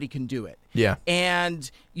anybody can do it. Yeah. And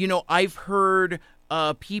you know, I've heard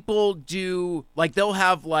people do, like, they'll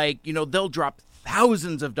have, like, you know, they'll drop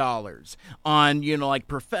thousands of dollars on, you know, like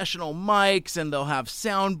professional mics, and they'll have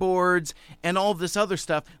soundboards and all this other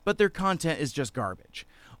stuff, but their content is just garbage.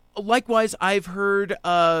 Likewise, I've heard,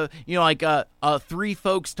 you know, like 3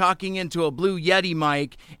 folks talking into a Blue Yeti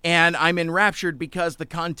mic, and I'm enraptured because the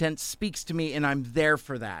content speaks to me, and I'm there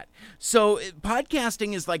for that. So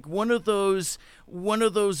podcasting is like one of those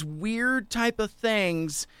weird type of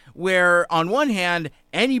things where, on one hand,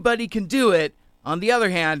 anybody can do it. On the other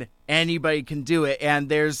hand, anybody can do it,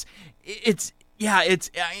 and it's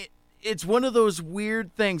one of those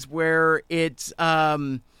weird things where it's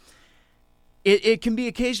It can be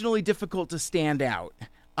occasionally difficult to stand out,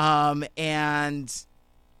 and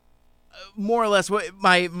more or less what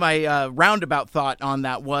my roundabout thought on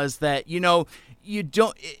that was that, you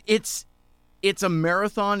don't, it's a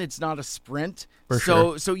marathon. It's not a sprint.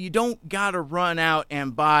 So you don't got to run out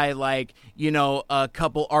and buy like, a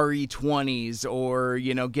couple RE20s or,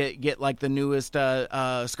 get like the newest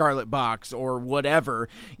Scarlet box or whatever.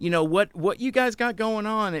 What you guys got going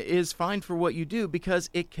on is fine for what you do because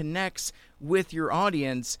it connects with your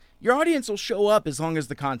audience. Your audience will show up as long as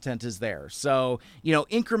the content is there. So,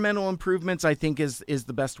 incremental improvements I think is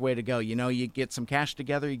the best way to go. You get some cash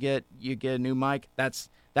together, you get a new mic.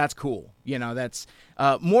 That's cool. That's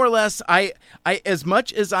more or less. I as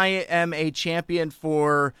much as I am a champion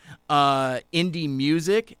for indie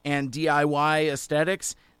music and DIY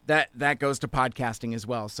aesthetics, that goes to podcasting as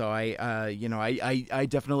well. So I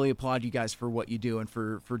definitely applaud you guys for what you do and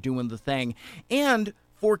for doing the thing and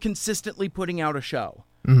for consistently putting out a show.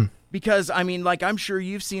 Mm. Because I'm sure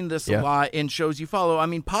you've seen this a lot in shows you follow.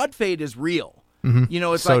 Podfade is real. Mm-hmm.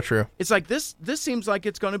 It's so like, true. It's like this seems like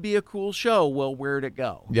it's going to be a cool show. Well, where'd it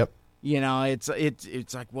go? Yep.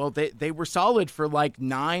 It's like, well, they were solid for like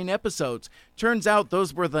 9 episodes. Turns out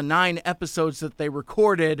those were the 9 episodes that they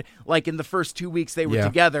recorded like in the first 2 weeks they were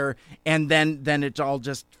together, and then it all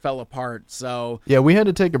just fell apart. So yeah, we had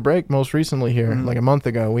to take a break most recently here, like a month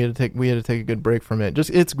ago. We had to take a good break from it. Just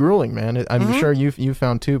it's grueling, man. I'm sure you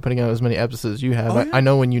found too, putting out as many episodes as you have. I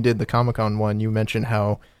know when you did the Comic-Con one, you mentioned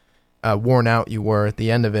how worn out you were at the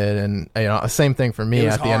end of it, and same thing for me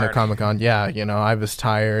at the end of Comic-Con. Yeah, I was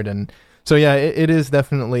tired, and so yeah, it is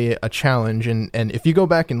definitely a challenge. And if you go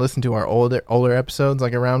back and listen to our older episodes,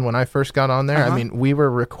 like around when I first got on there, we were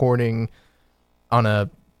recording on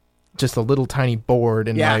just a little tiny board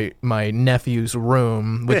in my nephew's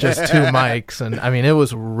room with just 2 mics, and it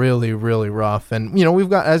was really, really rough. And we've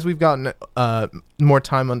gotten more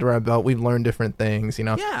time under our belt, we've learned different things.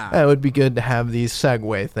 It would be good to have these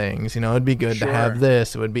segue things. It'd be good to have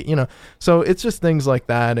this. It would be so it's just things like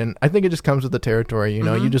that, and I think it just comes with the territory.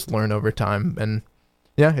 You just learn over time, and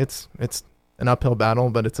it's an uphill battle,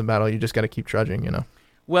 but it's a battle you just got to keep trudging.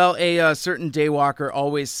 Well, a certain daywalker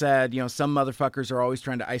always said, some motherfuckers are always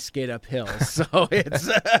trying to ice skate up hills. So it's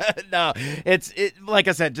like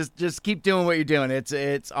I said, just keep doing what you're doing.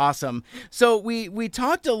 It's awesome. So we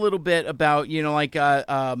talked a little bit about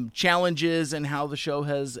challenges and how the show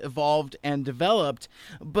has evolved and developed,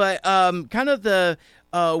 but kind of the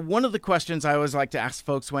one of the questions I always like to ask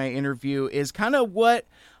folks when I interview is kind of what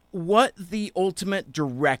the ultimate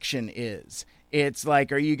direction is. It's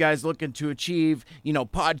like, are you guys looking to achieve,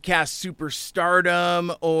 podcast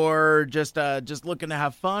superstardom, or just looking to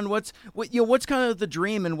have fun? What's kind of the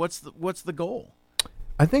dream, and what's the goal?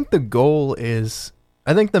 I think the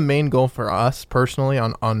main goal for us personally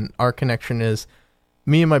on our connection is,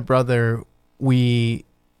 me and my brother, we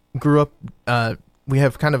grew up, we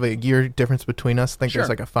have kind of a year difference between us. I think there's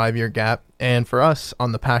like a 5-year gap. And for us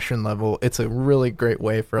on the passion level, it's a really great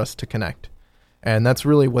way for us to connect. And that's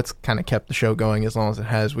really what's kind of kept the show going as long as it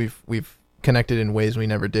has. We've connected in ways we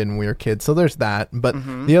never did when we were kids. So there's that. But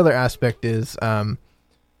the other aspect is, I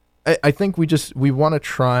think we want to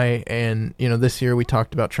try, and this year we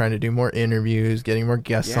talked about trying to do more interviews, getting more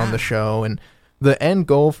guests on the show, and the end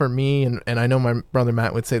goal for me, and I know my brother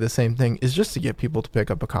Matt would say the same thing, is just to get people to pick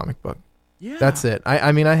up a comic book. Yeah. That's it.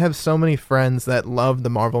 I mean, I have so many friends that love the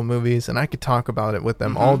Marvel movies, and I could talk about it with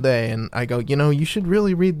them all day, and I go, you should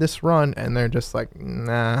really read this run, and they're just like,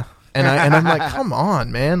 nah. And I'm like, come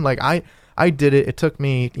on, man. Like, I did it. It took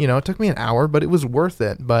me an hour, but it was worth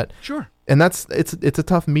it. But sure. And it's a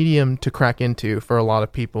tough medium to crack into for a lot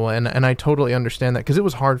of people, and I totally understand that, because it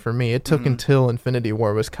was hard for me. It took until Infinity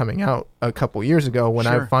War was coming out a couple years ago when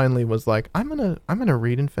I finally was like, I'm gonna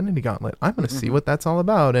read Infinity Gauntlet. I'm gonna see what that's all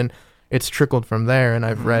about, and it's trickled from there, and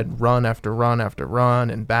I've read run after run after run,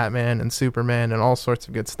 and Batman and Superman and all sorts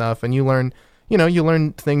of good stuff. And you learn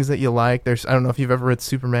things that you like. I don't know if you've ever read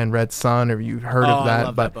Superman Red Sun, or you've heard of that. I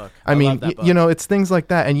love but that book. I mean, it's things like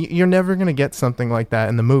that, and you're never going to get something like that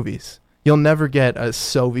in the movies. You'll never get a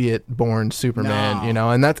Soviet-born Superman,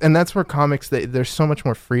 and that's where comics, there's so much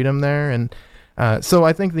more freedom there, and so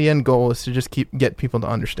I think the end goal is to just get people to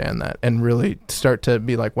understand that, and really start to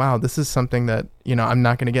be like, wow, this is something that I'm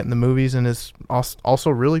not going to get in the movies, and is also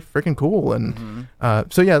really freaking cool. And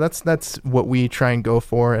so yeah, that's what we try and go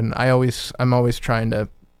for. And I'm always trying to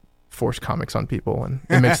force comics on people, and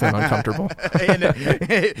it makes them uncomfortable.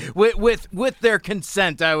 with their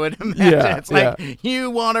consent, I would imagine. Yeah, it's like, you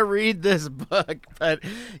want to read this book. But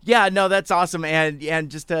yeah, no, that's awesome. And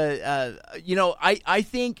just I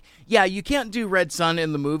think, you can't do Red Sun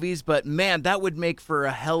in the movies, but man, that would make for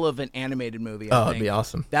a hell of an animated movie. I think It'd be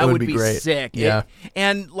awesome. That would be great. sick. Yeah.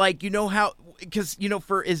 And like, how because,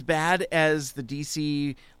 for as bad as the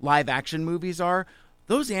DC live action movies are,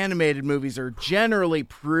 those animated movies are generally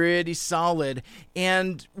pretty solid.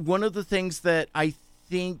 And one of the things that I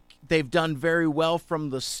think they've done very well from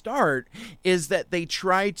the start is that they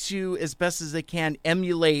try to, as best as they can,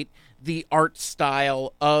 emulate the art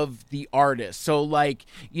style of the artist. So, like,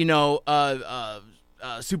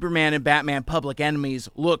 Superman and Batman Public Enemies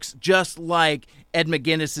looks just like Ed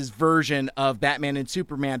McGuinness's version of Batman and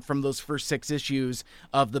Superman from those first 6 issues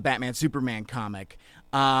of the Batman Superman comic.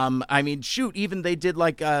 Even they did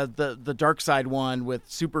like the Dark Side one with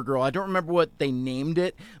Supergirl. I don't remember what they named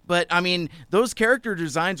it, but those character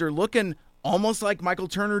designs are looking almost like Michael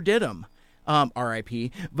Turner did them.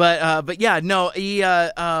 R.I.P. But yeah, no,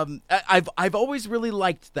 I've always really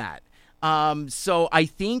liked that. So I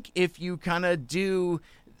think if you kind of do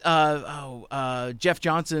Jeff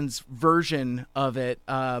Johnson's version of it,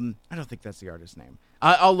 I don't think that's the artist's name.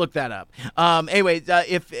 I'll look that up. Anyway,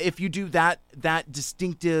 if you do that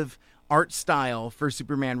distinctive art style for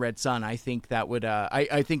Superman Red Son, I think that would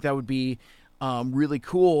I think that would be really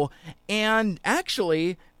cool. And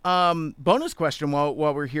actually, bonus question while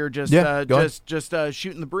we're here, just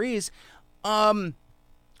shooting the breeze.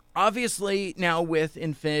 Obviously, now with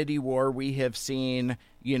Infinity War, we have seen,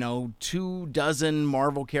 24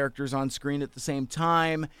 Marvel characters on screen at the same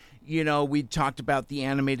time. We talked about the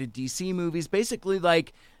animated DC movies. Basically,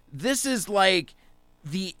 like, this is like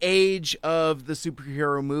the age of the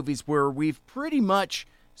superhero movies where we've pretty much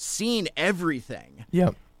seen everything.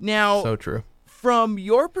 Yep. Now, so true. From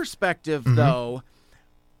your perspective, though,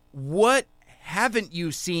 what haven't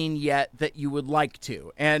you seen yet that you would like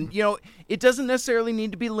to? And, it doesn't necessarily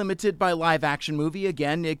need to be limited by live action movie.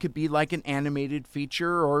 Again, it could be like an animated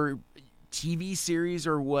feature or TV series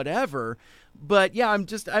or whatever. But yeah,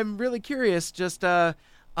 I'm really curious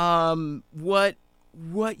what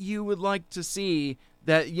you would like to see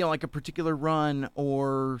that, like a particular run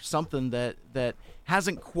or something that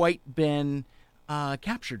hasn't quite been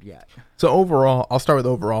captured yet. So overall, I'll start with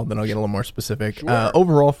overall, then I'll get a little more specific. Sure.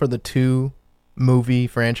 Overall, for the 2 movie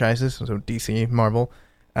franchises, so DC, Marvel,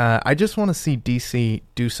 I just want to see DC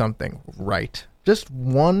do something right. Just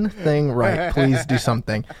one thing right. Please do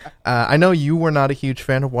something. I know you were not a huge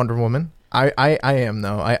fan of Wonder Woman. I am,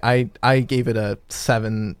 though. I gave it a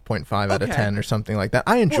 7.5 out of 10 or something like that.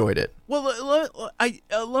 I enjoyed it. Well,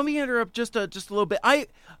 let me interrupt just a little bit. I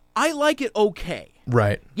like it okay.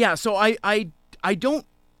 Right. Yeah, so I don't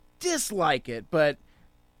dislike it, but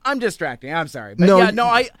I'm distracting. I'm sorry. But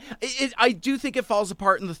I do think it falls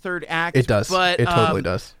apart in the third act. It does. But, it totally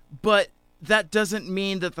does. But that doesn't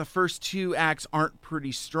mean that the first 2 acts aren't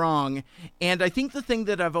pretty strong. And I think the thing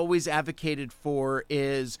that I've always advocated for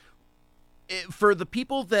is, for the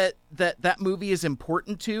people that movie is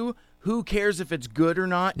important to, who cares if it's good or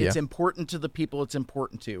not? Yeah. It's important to the people it's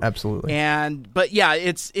important to. Absolutely. But yeah,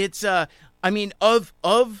 it's of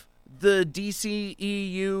the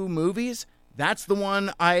DCEU movies, that's the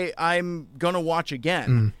one I'm gonna watch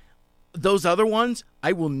again. Those other ones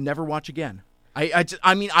I will never watch again.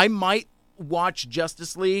 I might watch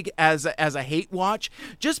Justice League as a hate watch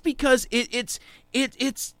just because it's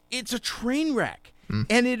a train wreck,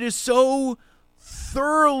 and it is so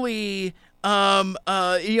thoroughly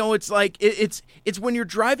it's like it's when you're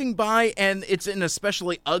driving by and it's an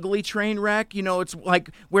especially ugly train wreck, it's like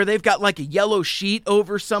where they've got like a yellow sheet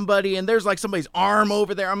over somebody and there's like somebody's arm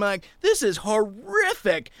over there. I'm like, this is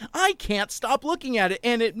horrific. I can't stop looking at it,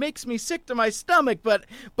 and it makes me sick to my stomach, but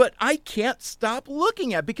I can't stop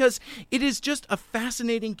looking at it because it is just a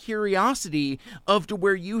fascinating curiosity of to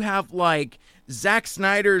where you have like Zack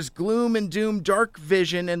Snyder's gloom and doom dark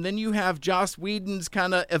vision, and then you have Joss Whedon's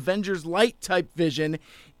kind of Avengers light type vision,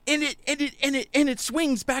 and it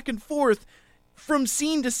swings back and forth from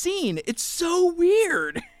scene to scene. It's so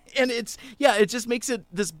weird, and it just makes it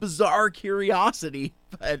this bizarre curiosity.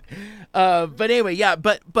 But anyway, yeah.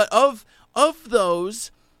 But of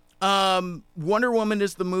those, Wonder Woman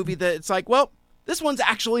is the movie that it's like, well, this one's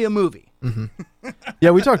actually a movie. Mm-hmm.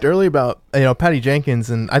 Yeah, we talked earlier about Patty Jenkins,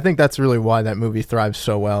 and I think that's really why that movie thrives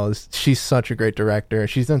so well. Is she's such a great director.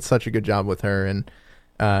 She's done such a good job with her, and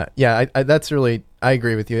that's really, I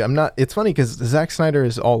agree with you. It's funny because Zack Snyder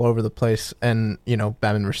is all over the place, and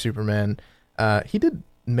Batman vs Superman. He did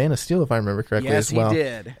Man of Steel, if I remember correctly, as well.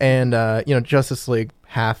 Yes, he did. And Justice League,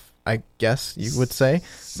 half, I guess you would say.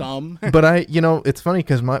 Some. But it's funny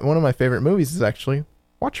because one of my favorite movies is actually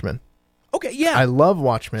Watchmen. Okay, yeah. I love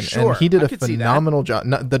Watchmen, sure, and he did a phenomenal job.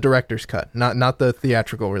 Not the director's cut, not the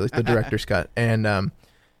theatrical release, the director's cut. And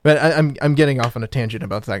But I'm getting off on a tangent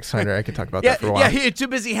about Zack Snyder. I could talk about that for a while. Yeah, he's too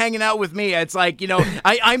busy hanging out with me. It's like,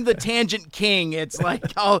 I'm the tangent king. It's like,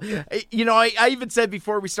 I even said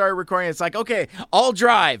before we started recording, it's like, okay, I'll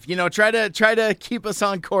drive, try to keep us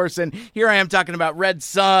on course. And here I am talking about Red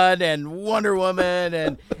Sun and Wonder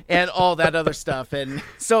Woman and all that other stuff. And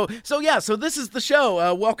so this is the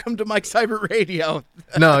show. Welcome to Mike Seibert Radio.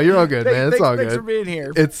 No, you're all good, man. It's all good. Thanks for being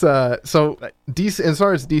here. It's so DC. As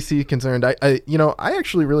far as DC concerned, I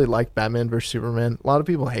actually really liked Batman vs Superman. A lot of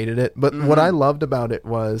people hated it, but what I loved about it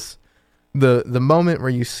was the moment where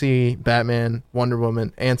you see Batman, Wonder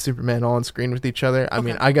Woman, and Superman all on screen with each other. I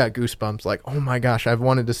mean, I got goosebumps. Like, oh my gosh, I've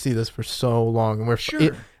wanted to see this for so long.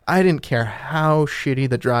 And I didn't care how shitty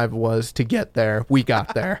the drive was to get there. We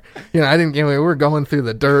got there. We were going through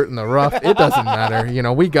the dirt and the rough. It doesn't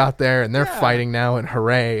matter. We got there, and they're fighting now, and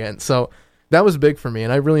hooray! And so that was big for me,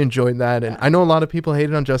 and I really enjoyed that. And I know a lot of people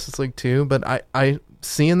hated on Justice League too, but I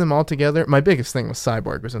seeing them all together, my biggest thing was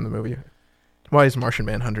Cyborg was in the movie. Why is Martian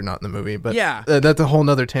Manhunter not in the movie? But that's a whole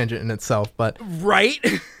nother tangent in itself. But right.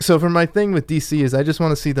 So for my thing with DC is I just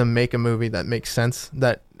want to see them make a movie that makes sense.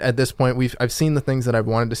 That at this point I've seen the things that I've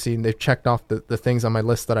wanted to see, and they've checked off the things on my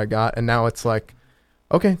list that I got, and now it's like,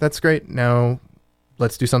 okay, that's great. Now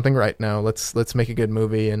let's do something right. Now let's make a good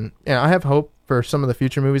movie. And I have hope for some of the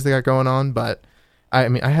future movies they got going on, but I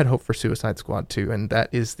mean, I had hope for Suicide Squad 2, and that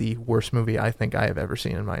is the worst movie I think I have ever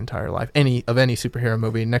seen in my entire life. Any superhero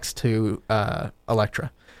movie next to Elektra.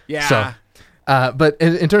 Yeah. So, but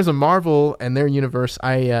in terms of Marvel and their universe,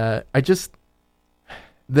 I just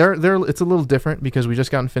they're it's a little different because we just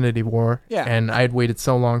got Infinity War, and I had waited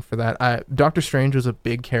so long for that. Doctor Strange was a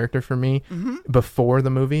big character for me before the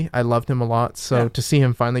movie. I loved him a lot, so to see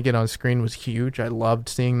him finally get on screen was huge. I loved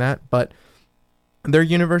seeing that, but their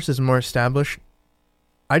universe is more established.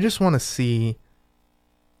 I just want to see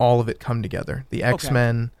all of it come together. The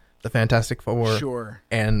X-Men, the Fantastic Four,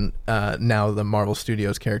 and now the Marvel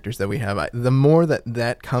Studios characters that we have. The more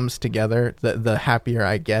that comes together, the happier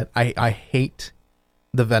I get. I hate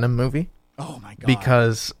the Venom movie. Oh my god!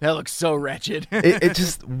 Because that looks so wretched. it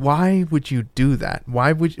just, why would you do that?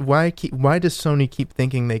 Why does Sony keep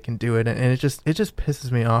thinking they can do it? And it just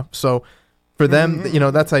pisses me off. So for them,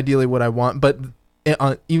 that's ideally what I want, but.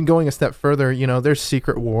 Even going a step further, there's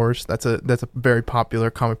Secret Wars. That's a very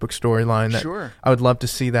popular comic book storyline that I would love to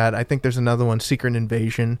see that. I think there's another one, Secret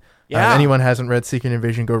Invasion. If anyone hasn't read Secret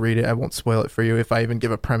Invasion, go read it. I won't spoil it for you. If I even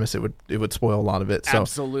give a premise, it would spoil a lot of it. So,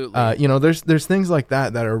 absolutely. There's things like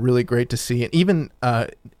that are really great to see. And even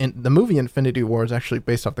in the movie Infinity War is actually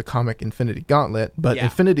based off the comic Infinity Gauntlet, but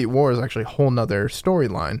Infinity War is actually a whole nother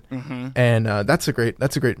storyline, and that's a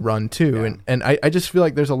great run too. Yeah. And I just feel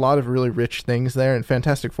like there's a lot of really rich things there, and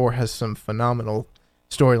Fantastic Four has some phenomenal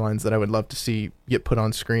storylines that I would love to see get put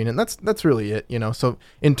on screen, and that's really it, So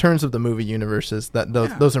in terms of the movie universes,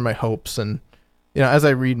 those are my hopes, and as I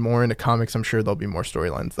read more into comics, I'm sure there'll be more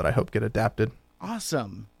storylines that I hope get adapted.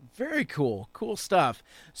 Awesome, very cool stuff.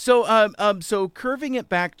 So so curving it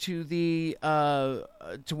back to the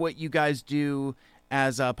to what you guys do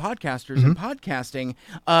as podcasters and podcasting,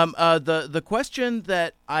 the question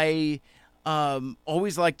that I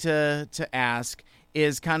always like to ask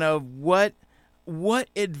is kind of what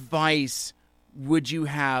advice would you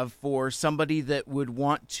have for somebody that would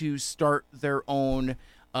want to start their own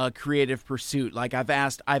creative pursuit? Like I've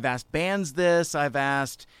asked bands this, I've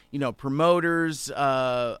asked, promoters,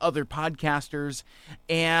 other podcasters,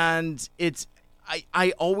 and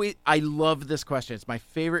I love this question. It's my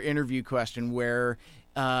favorite interview question where,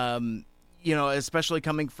 especially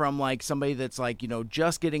coming from like somebody that's like,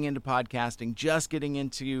 just getting into podcasting, just getting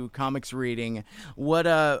into comics reading, what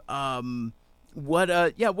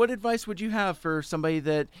advice would you have for somebody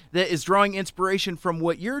that is drawing inspiration from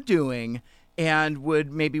what you're doing and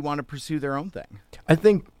would maybe want to pursue their own thing? I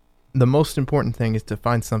think the most important thing is to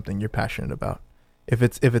find something you're passionate about. If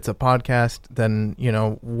it's a podcast, then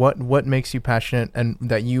what makes you passionate and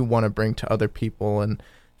that you want to bring to other people. And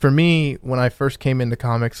for me, when I first came into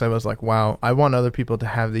comics, I was like, wow, I want other people to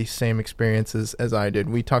have these same experiences as I did.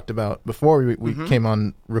 We talked about, before we came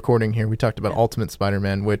on recording here, we talked about Ultimate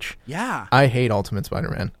Spider-Man, which I hate Ultimate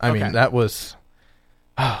Spider-Man. I mean, that was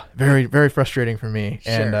very, very frustrating for me.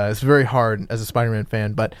 And it's very hard as a Spider-Man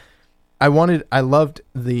fan, but I loved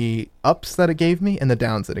the ups that it gave me and the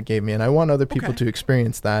downs that it gave me, and I want other people to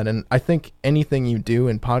experience that. And I think anything you do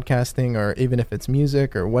in podcasting, or even if it's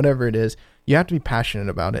music or whatever it is, you have to be passionate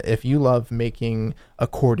about it. If you love making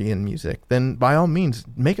accordion music, then by all means,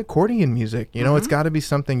 make accordion music. It's got to be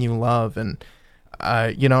something you love. And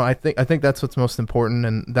I think that's what's most important,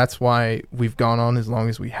 and that's why we've gone on as long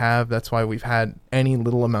as we have. That's why we've had any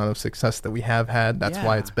little amount of success that we have had. That's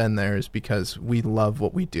why it's been there, is because we love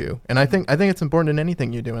what we do. And I think it's important in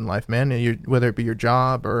anything you do in life, man. Whether it be your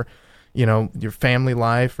job or your family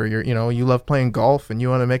life, or you love playing golf and you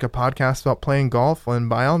want to make a podcast about playing golf, and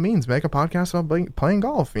by all means make a podcast about playing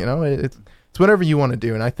golf. It's whatever you want to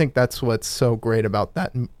do, and I think that's what's so great about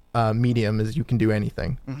that medium, is you can do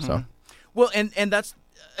anything. So. Well, and that's,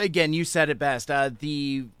 again, you said it best. That's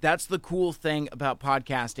the cool thing about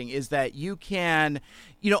podcasting, is that you can,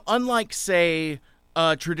 unlike, say,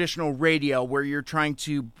 traditional radio where you're trying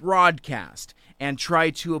to broadcast and try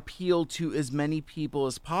to appeal to as many people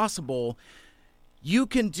as possible, you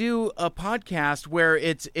can do a podcast where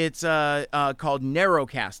it's called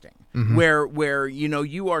narrowcasting, where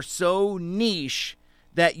you are so niche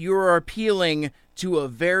that you're appealing to a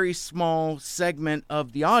very small segment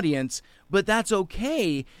of the audience, but that's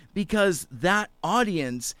okay, because that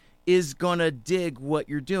audience is gonna dig what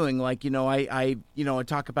you're doing. Like, I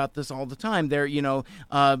talk about this all the time. There,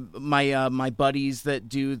 my buddies that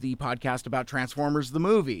do the podcast about Transformers the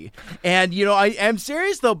movie, and I am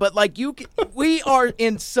serious though. But like, we are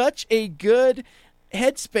in such a good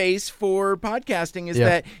headspace for podcasting, is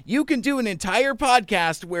that you can do an entire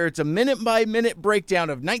podcast where it's a minute by minute breakdown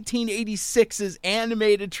of 1986's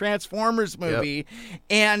animated Transformers movie,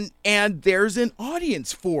 and there's an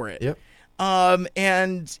audience for it. Yep.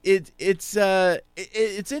 And it's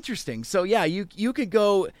interesting. So yeah, you could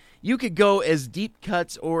go as deep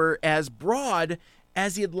cuts or as broad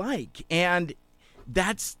as you'd like, and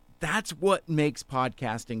that's what makes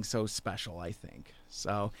podcasting so special, I think.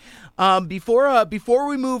 So, before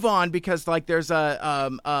we move on, because like there's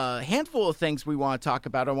a handful of things we want to talk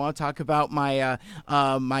about. I want to talk about my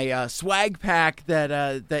my swag pack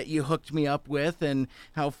that you hooked me up with, and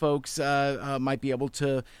how folks might be able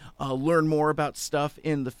to learn more about stuff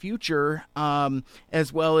in the future,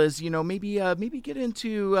 as well as maybe get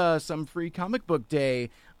into some free comic book day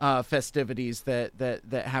festivities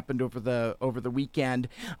that happened over the weekend.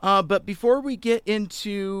 But before we get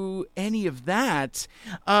into any of that,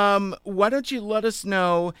 why don't you let us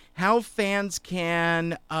know how fans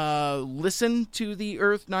can listen to the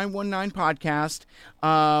Earth 919 podcast,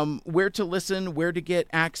 where to listen, where to get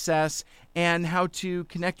access, and how to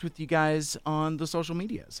connect with you guys on the social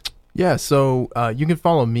medias. Yeah, so you can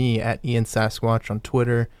follow me at Ian Sasquatch on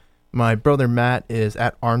Twitter. My brother Matt is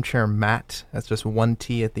at Armchair Matt. That's just one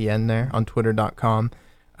T at the end there on Twitter.com.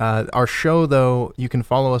 Our show, though, you can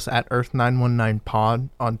follow us at Earth919pod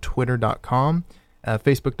on Twitter.com,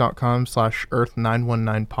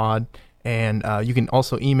 Facebook.com/Earth919pod. And you can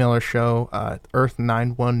also email our show,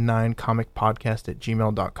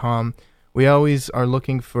 Earth919comicpodcast@gmail.com. We always are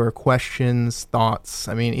looking for questions, thoughts.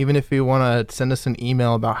 I mean, even if you want to send us an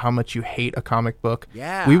email about how much you hate a comic book,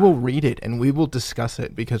 we will read it and we will discuss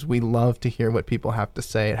it, because we love to hear what people have to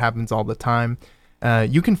say. It happens all the time.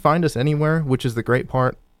 You can find us anywhere, which is the great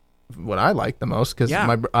part, what I like the most, because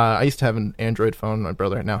I used to have an Android phone. My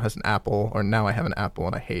brother now has an Apple, or now I have an Apple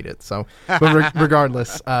and I hate it. So, but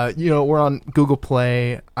regardless, we're on Google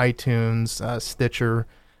Play, iTunes, Stitcher,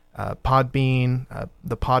 Podbean,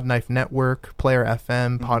 the Podknife Network, Player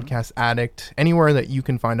FM, Podcast Addict. Anywhere that you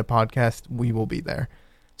can find a podcast, we will be there.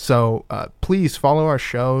 So please follow our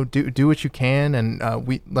show. Do what you can, and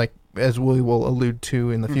we, like, as we will allude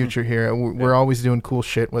to in the future here, we're always doing cool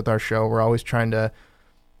shit with our show. We're always trying to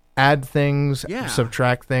add things,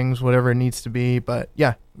 subtract things, whatever it needs to be. But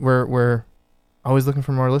yeah, we're always looking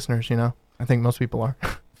for more listeners. I think most people are.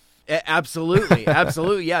 Absolutely.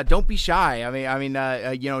 Yeah. Don't be shy. I mean,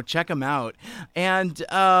 check them out. And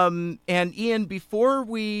Ian, before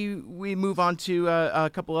we move on to a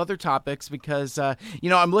couple other topics, because,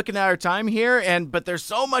 I'm looking at our time here, but there's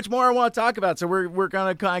so much more I want to talk about. So we're going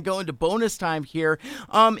to kind of go into bonus time here.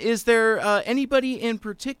 Is there anybody in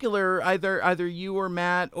particular, either you or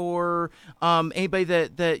Matt, or anybody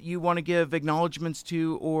that you want to give acknowledgments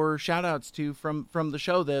to or shout outs to from the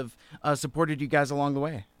show that have supported you guys along the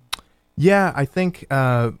way? Yeah, I think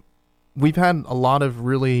we've had a lot of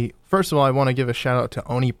really... First of all, I want to give a shout out to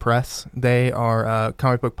Oni Press. They are a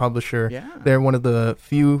comic book publisher. Yeah. They're one of the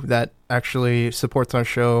few that actually supports our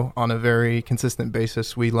show on a very consistent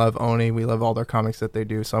basis. We love Oni. We love all their comics that they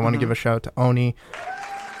do. So I want to give a shout out to Oni.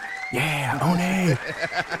 Yeah, Oni!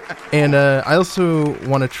 And I also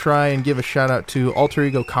want to try and give a shout out to Alter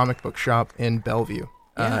Ego Comic Book Shop in Bellevue.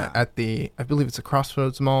 At the... I believe it's a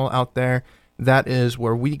Crossroads Mall out there. That is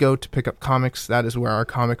where we go to pick up comics. That is where our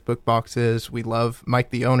comic book box is. We love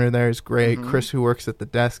Mike, the owner there, is great. Chris, who works at the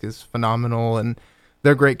desk, is phenomenal. And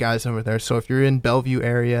they're great guys over there. So if you're in Bellevue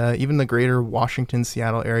area, even the greater Washington,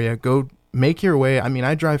 Seattle area, go make your way. I mean,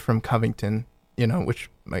 I drive from Covington, which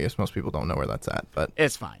I guess most people don't know where that's at, but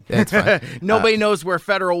it's fine. It's fine. Nobody knows where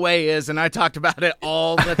Federal Way is, and I talked about it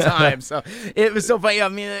all the time. So it was so funny. I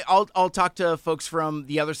mean, I'll talk to folks from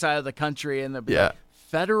the other side of the country, and they'll be like,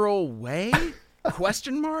 Federal Way?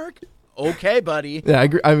 Question mark? Okay, buddy. Yeah, I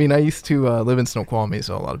agree. I mean, I used to live in Snoqualmie,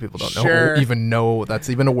 so a lot of people don't even know that's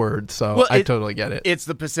even a word. So I totally get it. It's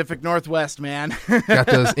the Pacific Northwest, man. Got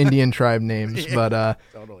those Indian tribe names, but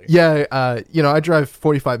totally. I drive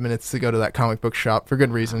 45 minutes to go to that comic book shop for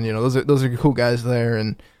good reason. Those are cool guys there,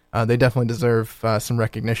 and they definitely deserve some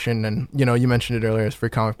recognition. And you mentioned it earlier, it's Free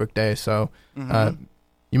Comic Book Day, so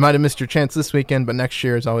you might have missed your chance this weekend, but next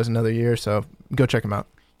year is always another year. So go check them out.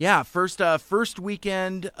 Yeah, first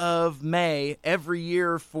weekend of May every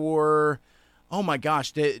year for, oh my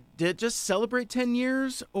gosh, did it just celebrate 10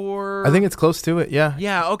 years or? I think it's close to it. Yeah.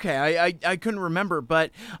 Yeah. Okay. I couldn't remember, but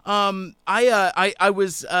I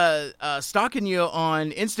was stalking you on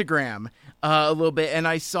Instagram a little bit, and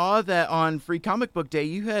I saw that on Free Comic Book Day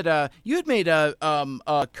you had made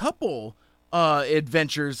a couple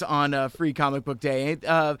adventures on Free Comic Book Day.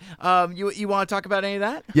 You want to talk about any of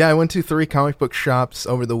that? Yeah, I went to 3 comic book shops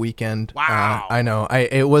over the weekend. Wow. I know.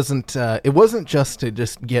 It wasn't just to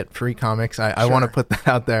just get free comics. I want to put that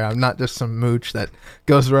out there. I'm not just some mooch that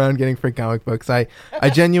goes around getting free comic books. I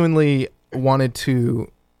genuinely wanted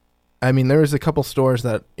to. I mean, there was a couple stores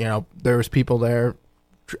that there was people there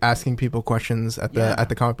asking people questions at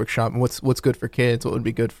the comic book shop. What's good for kids? What would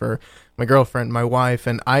be good for my girlfriend, my wife?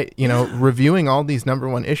 And I, reviewing all these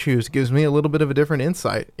 #1 issues gives me a little bit of a different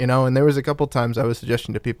insight, and there was a couple times I was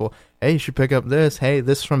suggesting to people, hey, you should pick up this. Hey,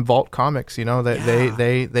 this from Vault Comics,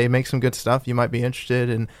 they make some good stuff. You might be interested.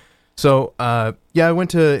 And so, I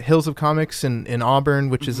went to Hills of Comics in Auburn,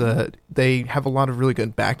 which is they have a lot of really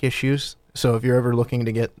good back issues. So if you're ever looking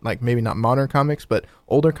to get, like, maybe not modern comics, but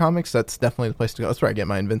older comics, that's definitely the place to go. That's where I get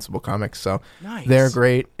my Invincible comics. So nice. They're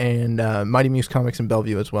great. And Mighty Muse Comics in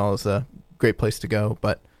Bellevue as well is a great place to go.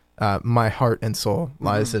 But my heart and soul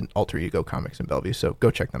lies in Alter Ego Comics in Bellevue. So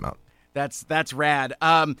go check them out. That's rad.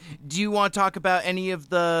 Do you want to talk about any of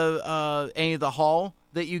the haul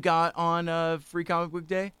that you got on Free Comic Book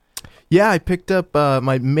Day? Yeah, I picked up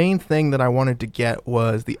my main thing that I wanted to get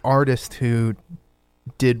was the artist who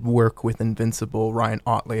did work with Invincible. Ryan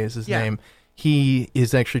Ottley is his name. He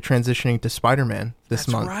is actually transitioning to Spider-Man this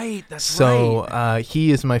month. That's right. So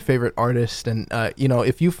he is my favorite artist, and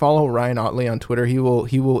if you follow Ryan Ottley on Twitter, he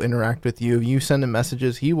will interact with you. You send him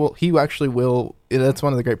messages, he actually will. That's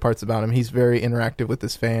one of the great parts about him. He's very interactive with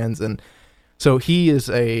his fans, and so he is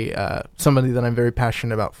a somebody that I'm very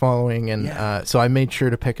passionate about following, and so I made sure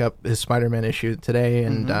to pick up his Spider-Man issue today,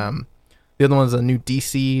 and the other one's a new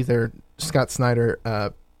DC. They're Scott Snyder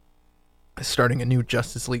starting a new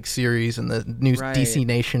Justice League series, and the new DC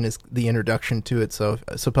Nation is the introduction to it. So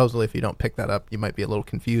supposedly if you don't pick that up, you might be a little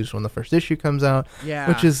confused when the first issue comes out,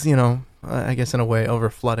 which is, I guess in a way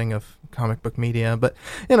overflooding of comic book media, but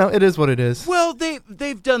it is what it is. Well,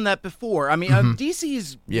 they've done that before. I mean,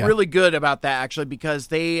 DC's really good about that, actually, because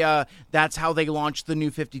they that's how they launched the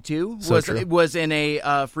New 52. It was in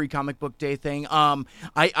a Free Comic Book Day thing.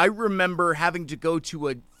 I remember having to go to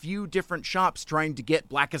a few different shops trying to get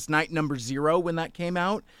Blackest Night #0 when that came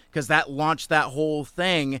out, because that launched that whole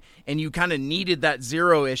thing, and you kind of needed that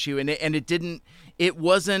 0 issue, and it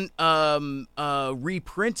wasn't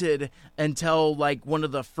reprinted until like one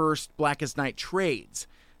of the first Blackest Night trades.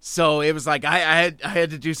 So it was like I had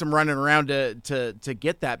to do some running around to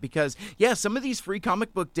get that, because some of these Free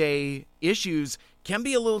Comic Book Day issues can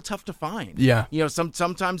be a little tough to find. Yeah.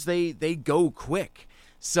 Sometimes they go quick.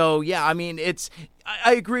 So I mean,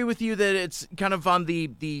 I agree with you that it's kind of on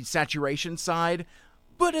the saturation side.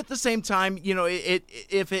 But at the same time,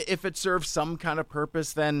 if it serves some kind of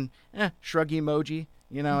purpose, then shrug emoji.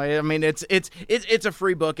 I mean, it's a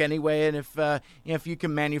free book anyway, and if you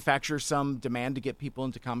can manufacture some demand to get people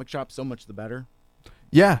into comic shops, so much the better.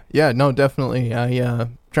 Yeah, no, definitely. I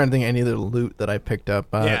trying to think of any other loot that I picked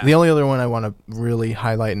up. The only other one I want to really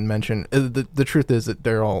highlight and mention. The truth is that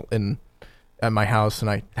they're all at my house,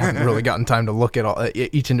 and I haven't really gotten time to look at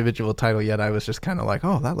each individual title yet. I was just kind of like,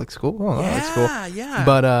 oh, that looks cool. Oh, that looks cool. Yeah.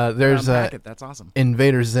 But there's that's awesome.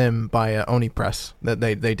 Invader Zim by Oni Press that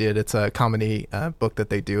they did. It's a comedy book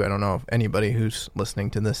that they do. I don't know if anybody who's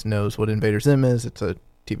listening to this knows what Invader Zim is. It's a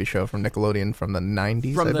TV show from Nickelodeon from the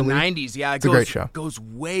 90s, From the 90s, yeah. It's a great show. Goes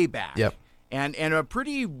way back. Yep. And a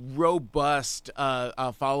pretty robust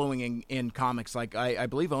following in comics. Like, I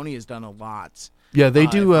believe Oni has done a lot Yeah, they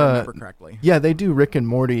do. If I remember correctly. Yeah, they do Rick and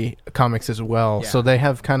Morty comics as well. Yeah. So they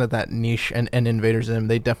have kind of that niche, and Invader Zim,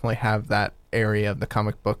 they definitely have that area of the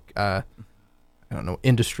comic book, I don't know,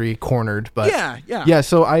 industry cornered. But yeah.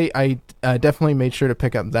 So I definitely made sure to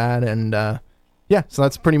pick up that, and so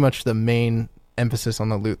that's pretty much the main emphasis on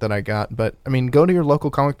the loot that I got. But I mean, go to your local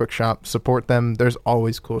comic book shop, support them. There's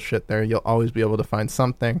always cool shit there. You'll always be able to find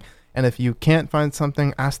something. And if you can't find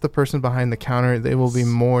something, ask the person behind the counter. They will be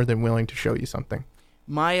more than willing to show you something.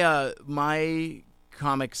 My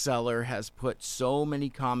comic seller has put so many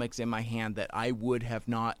comics in my hand that I would have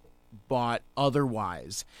not bought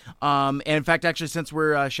otherwise. And in fact, actually, since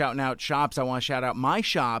we're shouting out shops, I want to shout out my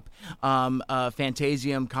shop,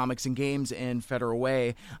 Fantasium Comics and Games in Federal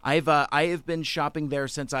Way. I have been shopping there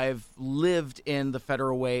since I've lived in the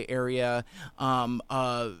Federal Way area,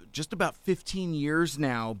 just about 15 years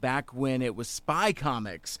now. Back when it was Spy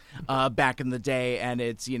Comics, back in the day, and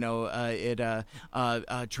it's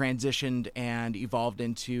transitioned and evolved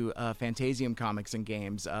into Fantasium Comics and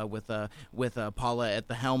Games with Paula at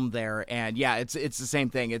the helm there. And yeah, it's the same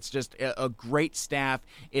thing. It's just a great staff.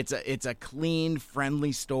 It's a clean,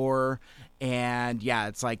 friendly store. And yeah,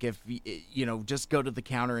 it's like if just go to the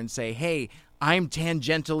counter and say, hey, I'm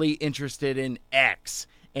tangentially interested in X,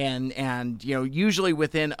 and usually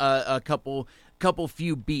within a couple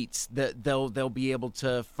few beats that they'll be able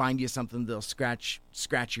to find you something that'll scratch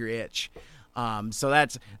your itch. So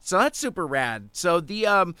that's super rad. So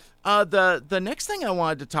the next thing I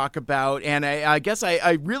wanted to talk about, and I guess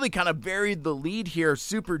I really kind of buried the lead here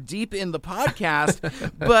super deep in the podcast,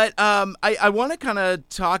 but I want to kind of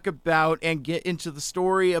talk about and get into the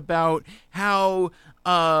story about how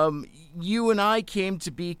you and I came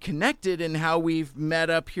to be connected and how we've met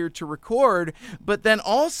up here to record. But then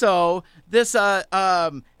also this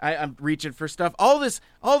I'm reaching for stuff. All this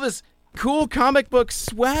cool comic book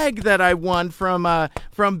swag that I won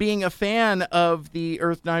from being a fan of the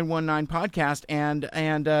Earth 919 podcast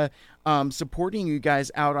and supporting you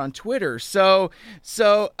guys out on Twitter. So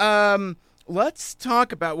let's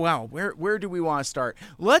talk about, where do we want to start?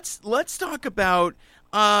 Let's talk about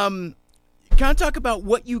kind of talk about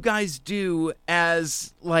what you guys do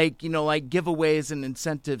as like giveaways and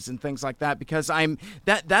incentives and things like that, because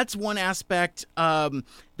that's one aspect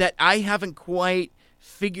that I haven't quite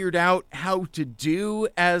figured out how to do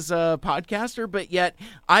as a podcaster, but yet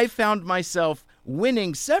I found myself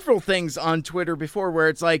winning several things on Twitter before, where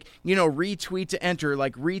it's like, retweet to enter,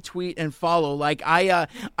 like retweet and follow. Like I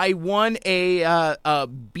won a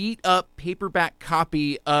beat up paperback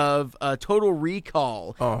copy of Total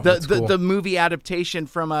Recall, cool. the movie adaptation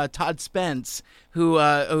from Todd Spence,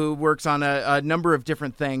 who works on a number of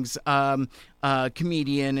different things,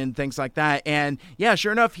 comedian and things like that. And yeah,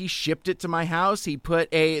 sure enough, he shipped it to my house. He put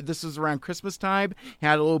this was around Christmas time, he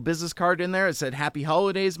had a little business card in there. It said, "Happy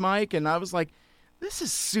Holidays, Mike." And I was like, this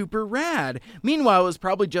is super rad. Meanwhile, it was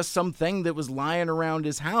probably just something that was lying around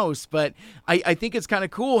his house. But I think it's kind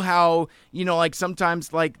of cool how, like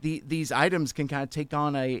sometimes like these items can kind of take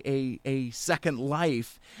on a second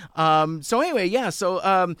life. So anyway, yeah. So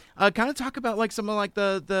kind of talk about like some of like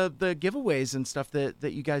the giveaways and stuff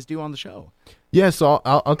that you guys do on the show. Yeah, so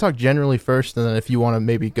I'll talk generally first, and then if you want to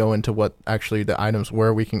maybe go into what actually the items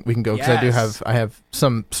were, we can go, because I have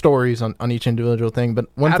some stories on each individual thing. But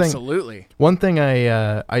one thing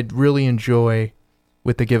I really enjoy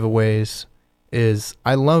with the giveaways is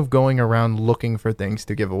I love going around looking for things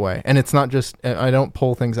to give away, and it's not just I don't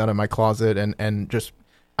pull things out of my closet and just.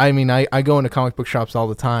 I mean, I go into comic book shops all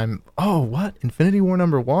the time. Oh, what? Infinity War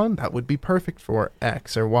 #1? That would be perfect for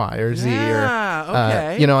X or Y or Z.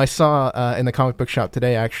 Okay. I saw in the comic book shop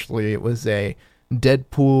today, actually, it was a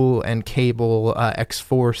Deadpool and Cable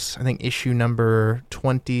X-Force, I think issue number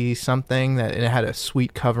 20-something, that it had a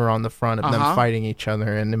sweet cover on the front of them fighting each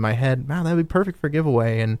other. And in my head, wow, that would be perfect for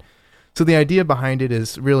giveaway. And so the idea behind it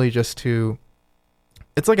is really just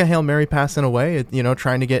it's like a Hail Mary pass in a way,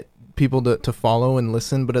 trying to get people to follow and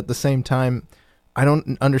listen, but at the same time, I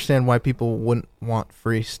don't understand why people wouldn't want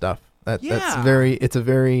free stuff. It's a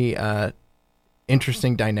very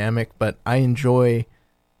interesting dynamic, but I enjoy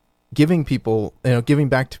giving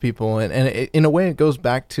back to people, and in a way it goes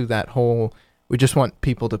back to that whole, we just want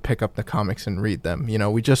people to pick up the comics and read them.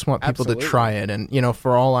 We just want people to try it, and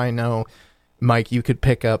for all I know, Mike, you could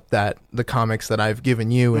pick up the comics that I've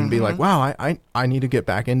given you and be like, wow, I need to get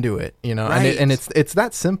back into it, Right. and it's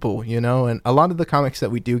that simple, and a lot of the comics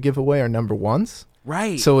that we do give away are #1s.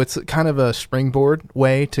 Right. So it's kind of a springboard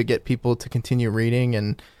way to get people to continue reading,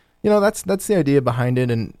 and that's the idea behind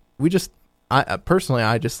it. And I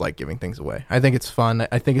personally just like giving things away. I think it's fun.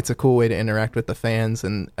 I think it's a cool way to interact with the fans,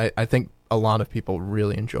 and I think a lot of people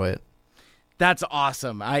really enjoy it. That's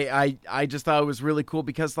awesome. I just thought it was really cool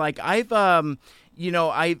because like I've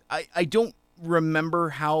I don't remember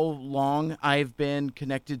how long I've been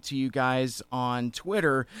connected to you guys on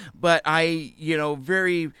Twitter, but I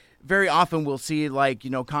very very often will see like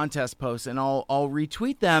contest posts and I'll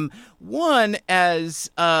retweet them, one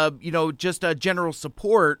as just a general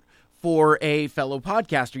support for a fellow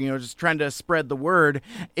podcaster, just trying to spread the word.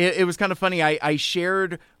 It was kind of funny. I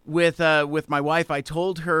shared with my wife. I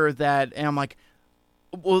told her that, and I'm like,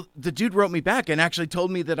 well, the dude wrote me back and actually told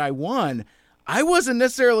me that I won. I wasn't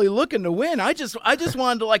necessarily looking to win. I just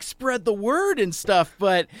wanted to like spread the word and stuff,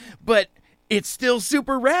 but it's still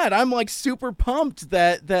super rad. I'm like super pumped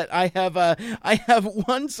that I have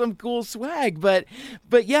won some cool swag, but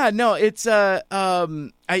yeah, no, it's I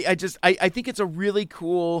think it's a really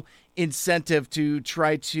cool incentive to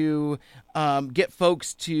try to get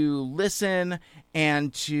folks to listen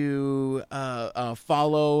and to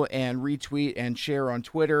follow and retweet and share on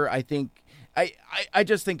Twitter. I think I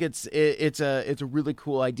just think it's a really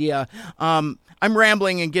cool idea. I'm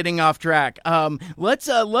rambling and getting off track.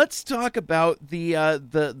 Let's talk about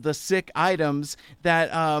the sick items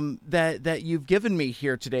that you've given me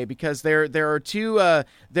here today, because there are two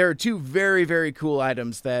very very cool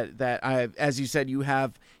items that I, as you said, you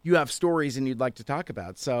have stories and you'd like to talk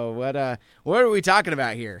about. So what are we talking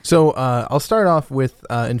about here? So I'll start off with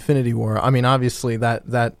Infinity War. I mean, obviously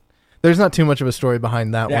that there's not too much of a story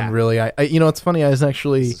behind that one, really. I it's funny. I was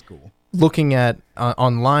actually looking at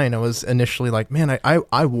online. I was initially like, man,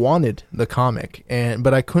 I wanted the comic,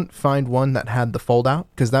 but I couldn't find one that had the fold out,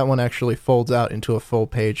 because that one actually folds out into a full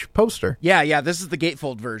page poster. Yeah. This is the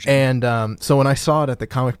gatefold version. And so when I saw it at the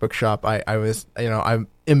comic book shop, I was, I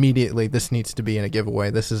immediately, this needs to be in a giveaway.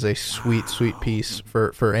 This is a sweet piece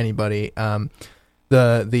for anybody.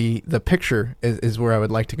 The picture is where I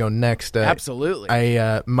would like to go next. Absolutely.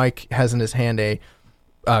 Mike has in his hand a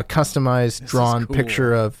customized, drawn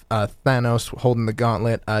picture of Thanos holding the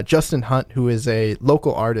gauntlet. Justin Hunt, who is a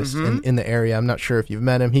local artist in the area. I'm not sure if you've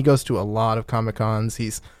met him. He goes to a lot of Comic Cons.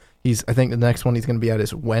 He's I think the next one he's going to be at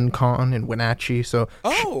is WenCon in Wenatchee. So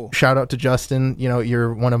shout out to Justin.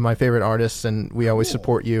 You're one of my favorite artists, and we always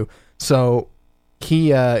support you. So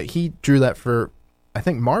he drew that for, I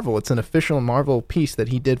think, Marvel. It's an official Marvel piece that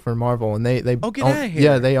he did for Marvel, and they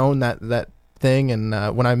they own that thing.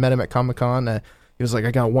 And when I met him at Comic-Con, he was like,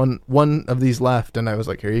 I got one of these left, and I was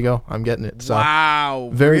like, here you go, I'm getting it. So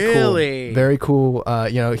wow, very cool.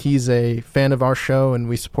 He's a fan of our show, and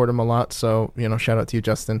we support him a lot. So shout out to you,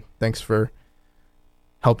 Justin. Thanks for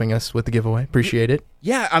helping us with the giveaway. Appreciate it.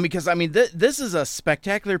 Yeah, because this is a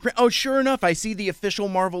spectacular print. Oh, sure enough, I see the official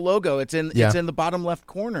Marvel logo. It's in the bottom left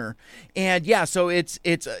corner, and yeah, so it's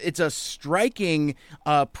a striking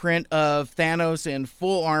print of Thanos in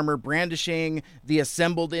full armor, brandishing the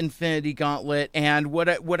assembled Infinity Gauntlet. And what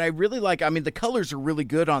I really like, the colors are really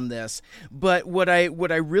good on this, but what I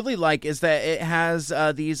really like is that it has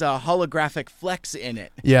these holographic flecks in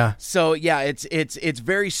it. Yeah. So yeah, it's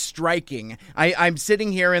very striking. I'm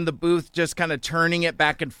sitting here in the booth, just kind of turning it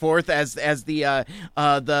back and forth as the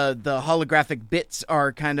holographic bits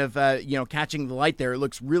are kind of catching the light there. It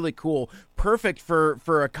looks really cool. Perfect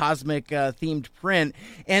for a cosmic themed print,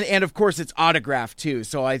 and of course it's autographed too.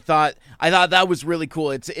 So I thought that was really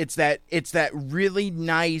cool. It's that really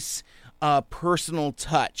nice personal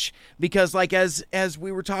touch, because like as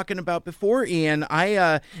we were talking about before, Ian,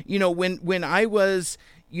 I when I was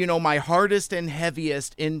my hardest and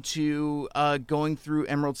heaviest into going through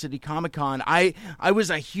Emerald City Comic Con, I was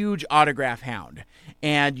a huge autograph hound.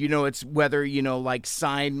 And, it's whether, like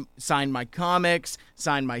sign my comics,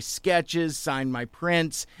 sign my sketches, sign my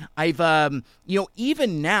prints. I've,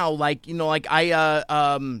 even now, at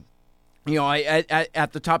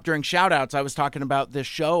the top during shoutouts, I was talking about this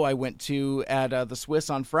show I went to at the Swiss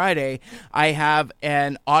on Friday. I have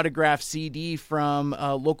an autographed CD from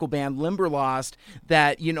a local band, Limberlost,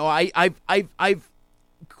 that I've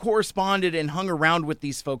corresponded and hung around with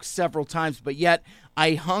these folks several times, but yet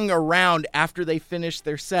I hung around after they finished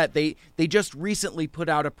their set. They just recently put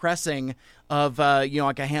out a pressing of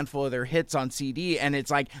like a handful of their hits on CD, and it's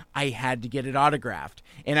like I had to get it autographed.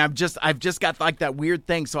 And I've just got like that weird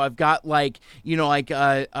thing. So I've got Kirby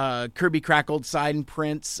Crackled sign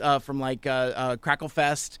prints from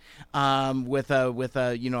Cracklefest with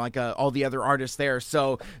all the other artists there.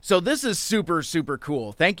 So this is super super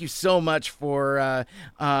cool. Thank you so much for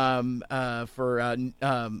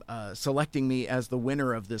selecting me as the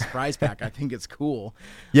winner of this prize pack. I think it's cool.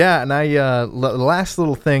 Yeah, and I last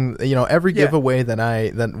little thing, every giveaway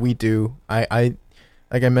that we do, I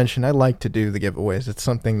like I mentioned, I like to do the giveaways. It's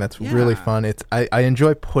something that's really fun. I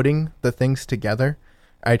enjoy putting the things together.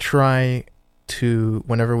 I try to,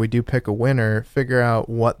 whenever we do pick a winner, figure out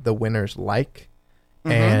what the winner's like.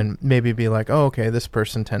 And maybe be like, oh, okay, this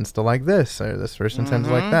person tends to like this, or this person tends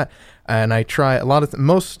to like that. And I try a lot of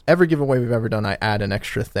every giveaway we've ever done, I add an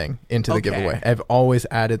extra thing into the giveaway. I've always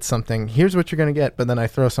added something. Here's what you're going to get, but then I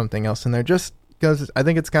throw something else in there just because I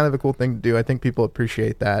think it's kind of a cool thing to do. I think people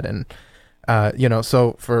appreciate that. And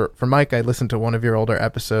so for Mike, I listened to one of your older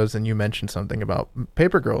episodes, and you mentioned something about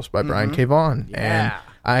Paper Girls by Brian K. Vaughan. And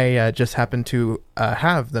I just happened to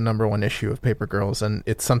have the #1 issue of Paper Girls, and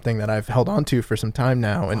it's something that I've held on to for some time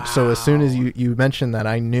now. And so as soon as you mentioned that,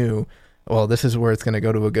 I knew, well, this is where it's going to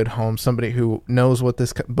go to a good home. Somebody who knows what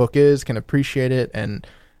this book is, can appreciate it, and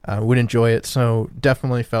would enjoy it. So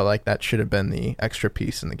definitely felt like that should have been the extra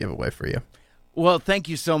piece in the giveaway for you. Well, thank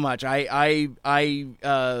you so much. I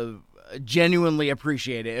genuinely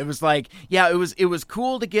appreciate it. It was like, it was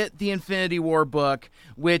cool to get the Infinity War book,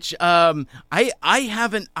 which I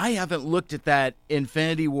haven't looked at that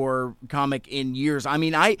Infinity War comic in years. I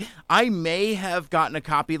mean, I may have gotten a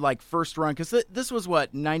copy like first run, because this was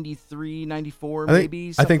what, 93, 94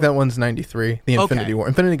 maybe? I think that one's 93, the Infinity War.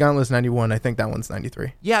 Infinity Gauntlet's 91, I think that one's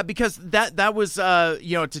 93. Yeah, because that was,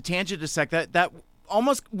 to tangent a sec, that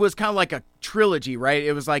almost was kind of like a trilogy, right?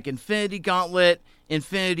 It was like Infinity Gauntlet,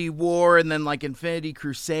 Infinity War, and then like Infinity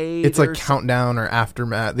Crusade. It's like Countdown or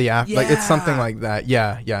Aftermath. Like it's something like that.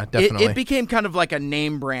 Yeah, definitely. It became kind of like a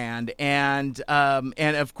name brand, and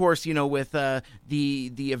of course, with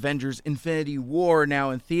the Avengers Infinity War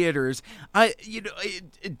now in theaters.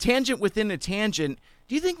 Tangent within a tangent.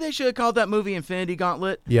 Do you think they should have called that movie Infinity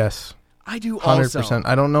Gauntlet? Yes, I do. 100%. Also,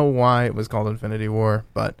 I don't know why it was called Infinity War,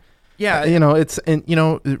 but. Yeah, it's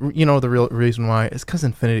the real reason why is because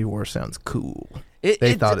Infinity War sounds cool.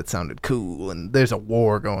 They thought it sounded cool, and there's a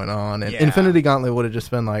war going on, and Infinity Gauntlet would have just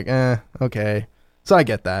been like, okay. So I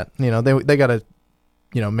get that. They gotta,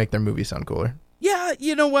 make their movie sound cooler. Yeah,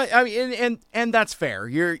 you know what? I mean, and that's fair.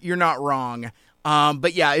 You're not wrong.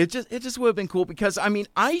 But yeah, it just would have been cool because I mean,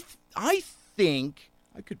 I think.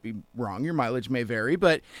 I could be wrong. Your mileage may vary,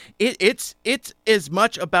 but it's as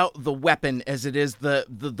much about the weapon as it is the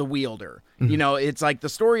wielder. It's like the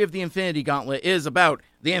story of the Infinity Gauntlet is about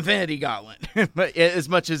the Infinity Gauntlet, but as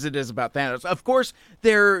much as it is about Thanos. Of course,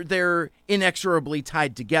 they're inexorably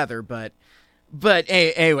tied together, but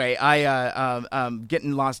anyway, I'm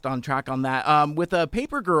getting lost on track on that. With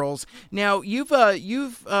Paper Girls, now have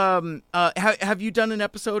you done an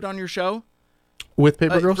episode on your show? With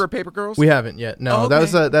Paper Girls? For Paper Girls? We haven't yet. No, okay.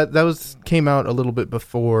 that came out a little bit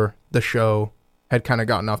before the show had kind of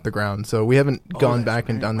gotten off the ground, so we haven't gone back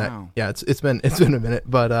and done that. Yeah, it's been a minute,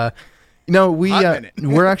 but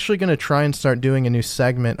we're actually going to try and start doing a new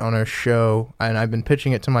segment on our show, and I've been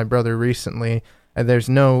pitching it to my brother recently. And there's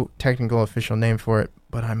no technical official name for it,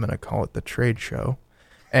 but I'm going to call it the Trade Show.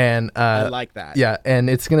 And I like that. Yeah, and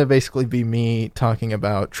it's going to basically be me talking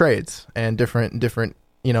about trades and different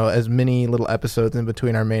as many little episodes in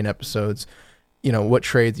between our main episodes, what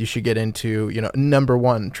trades you should get into,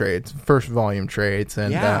 #1 trades, first volume trades.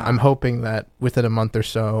 And I'm hoping that within a month or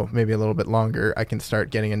so, maybe a little bit longer, I can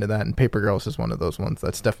start getting into that. And Paper Girls is one of those ones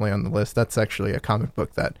that's definitely on the list. That's actually a comic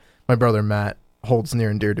book that my brother Matt holds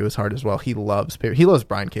near and dear to his heart as well. He loves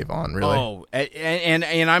Brian K. Vaughan, really. Oh, and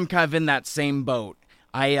I'm kind of in that same boat.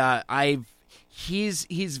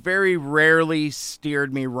 He's very rarely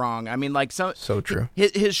steered me wrong. I mean, like so true.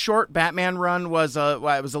 His short Batman run was a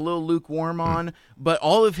little lukewarm on, but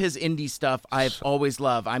all of his indie stuff I've always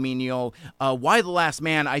loved. I mean, Why the Last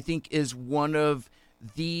Man I think is one of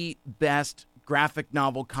the best graphic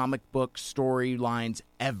novel comic book storylines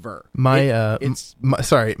ever. No,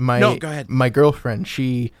 go ahead. My girlfriend,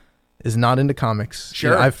 she is not into comics.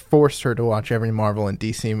 Sure. I've forced her to watch every Marvel and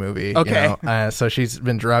DC movie. Okay. So she's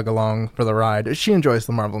been dragged along for the ride. She enjoys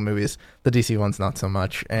the Marvel movies. The DC ones, not so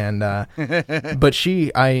much. And but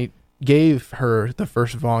I gave her the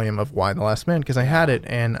first volume of Why the Last Man because I had it,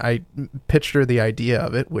 and I pitched her the idea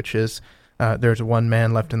of it, which is there's one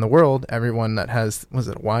man left in the world. Everyone that has, was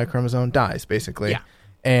it a Y chromosome, dies, basically. Yeah.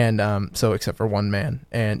 And so except for one man.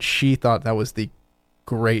 And she thought that was a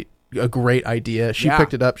great idea. She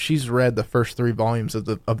picked it up. She's read the first 3 volumes of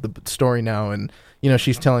the story now, and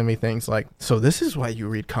she's telling me things like, so this is why you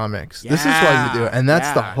read comics. This is why you do it. And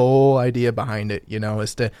that's the whole idea behind it,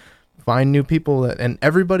 is to find new people and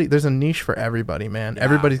everybody, there's a niche for everybody, man. Yeah.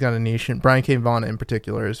 Everybody's got a niche, and Brian K. Vaughan in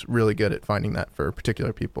particular is really good at finding that for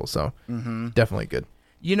particular people. So definitely good.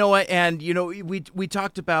 You know what? And we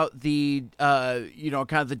talked about the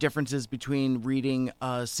kind of the differences between reading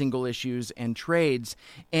single issues and trades,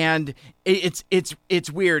 and it's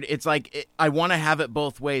weird. It's like I want to have it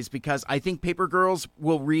both ways because I think Paper Girls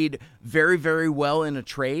will read very, very well in a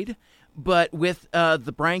trade, But with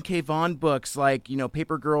the Brian K. Vaughan books, like, you know,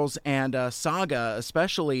 Paper Girls and Saga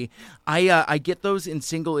especially, I get those in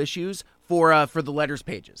single issues for the letters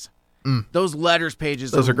pages. Those letters pages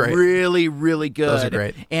Those are great. really, really good. Those are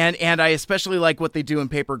great. And I especially like what they do in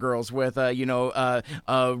Paper Girls with Rita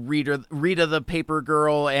the Paper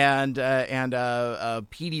Girl and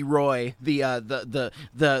Petey Roy,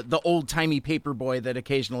 the old timey paper boy that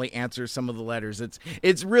occasionally answers some of the letters.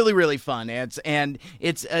 It's really, really fun. He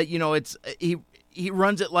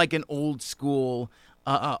runs it like an old school,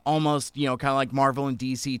 almost, you know, kind of like Marvel and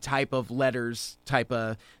DC type of letters type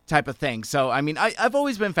of thing. So, I mean, I've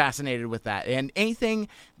always been fascinated with that. And anything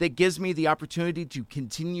that gives me the opportunity to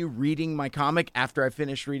continue reading my comic after I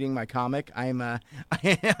finish reading my comic, I am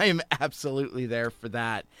absolutely there for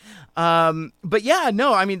that. But yeah,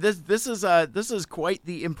 no, I mean, this is quite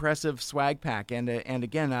the impressive swag pack. And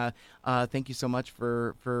again, thank you so much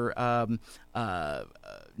for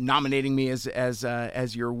nominating me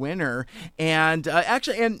as your winner. And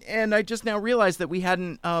actually, and I just now realized that we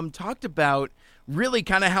hadn't talked about really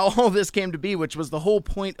kind of how all this came to be, which was the whole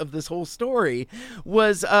point of this whole story.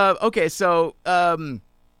 Was okay. So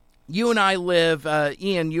you and I live,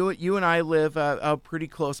 Ian. You and I live pretty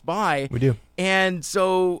close by. We do. And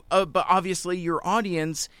so, but obviously, your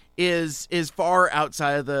audience is far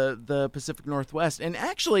outside of the Pacific Northwest. And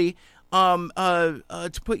actually,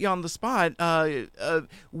 to put you on the spot,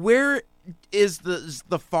 where is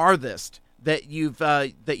the farthest that you've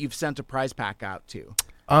sent a prize pack out to?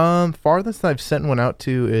 Farthest I've sent one out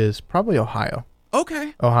to is probably Ohio.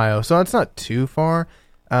 Okay. Ohio. So it's not too far.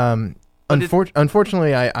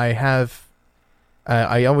 Unfortunately, I have.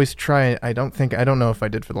 I always try. I don't know if I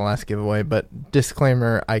did for the last giveaway, but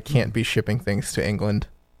disclaimer: I can't be shipping things to England.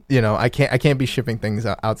 You know, I can't be shipping things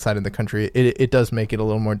outside of the country. It does make it a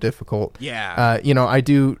little more difficult. Yeah. You know, I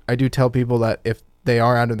do tell people that if they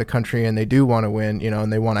are out of the country and they do want to win, you know,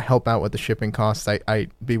 and they want to help out with the shipping costs,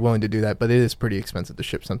 I'd be willing to do that, but it is pretty expensive to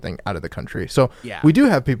ship something out of the country. So yeah. We do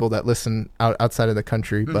have people that listen outside of the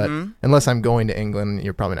country, but unless I'm going to England,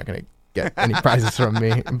 you're probably not going to get any prizes from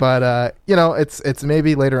me. But, you know, it's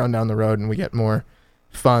maybe later on down the road and we get more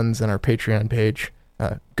funds on our Patreon page.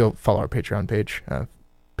 Go follow our Patreon page,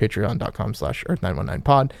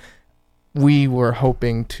 patreon.com/earth919pod. We were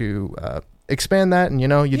hoping to expand that, and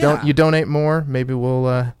you donate more, maybe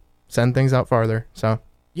we'll send things out farther. So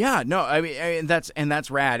yeah, no, I mean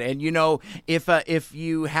that's rad. And you know, if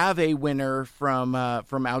you have a winner from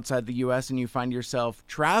outside the U.S. and you find yourself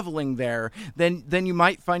traveling there, then you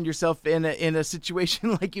might find yourself in a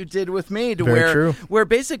situation like you did with me, where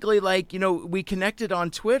basically, like, you know, we connected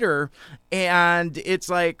on Twitter, and it's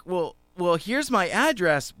like, well, here's my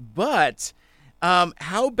address, but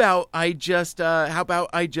how about I just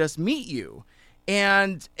meet you?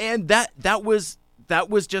 And that was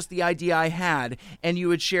just the idea I had. And you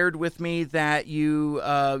had shared with me that you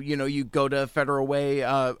go to Federal Way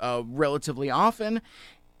relatively often,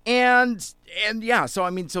 and yeah. So I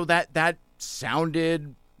mean, so that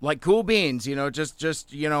sounded like cool beans, you know,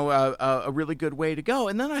 just a really good way to go.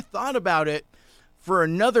 And then I thought about it for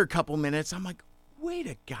another couple minutes. I'm like, wait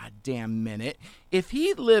a goddamn minute. If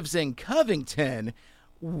he lives in Covington,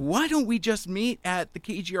 why don't we just meet at the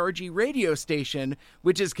KGRG radio station,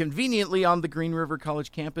 which is conveniently on the Green River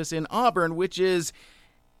College campus in Auburn, which is,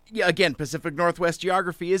 again, Pacific Northwest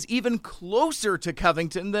geography is even closer to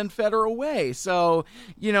Covington than Federal Way. So,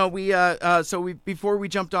 you know, we before we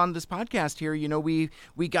jumped on this podcast here, you know, we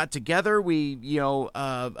got together, we, you know,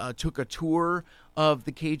 took a tour of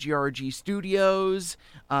the KGRG studios,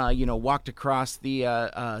 you know, walked across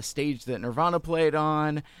the stage that Nirvana played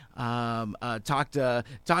on, talked a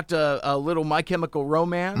little My Chemical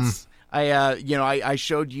Romance. I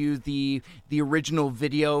showed you the original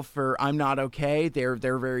video for I'm Not Okay, their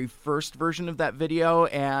very first version of that video,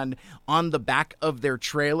 and on the back of their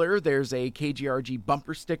trailer, there's a KGRG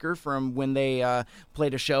bumper sticker from when they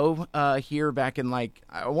played a show here back in, like,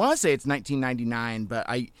 I want to say it's 1999, but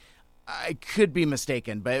I could be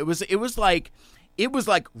mistaken, but it was like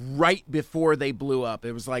right before they blew up.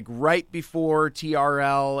 It was like right before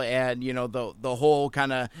TRL and, you know, the whole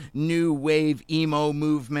kind of new wave emo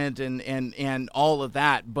movement and all of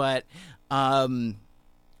that. But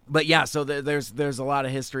yeah, so there's a lot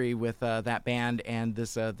of history with that band and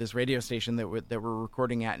this radio station that we're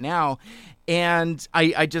recording at now. And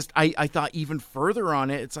I thought even further on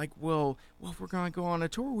it. It's like, well, if we're gonna go on a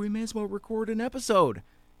tour, we may as well record an episode.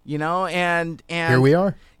 You know, and here we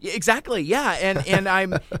are. Exactly, yeah, and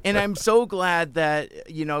I'm so glad that,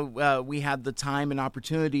 you know, we had the time and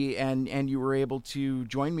opportunity, and you were able to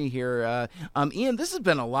join me here, Ian. This has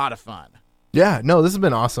been a lot of fun. Yeah, no, this has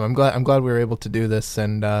been awesome. I'm glad we were able to do this,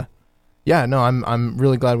 and yeah, no, I'm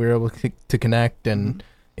really glad we were able to connect, and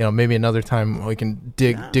maybe another time we can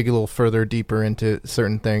dig a little further deeper into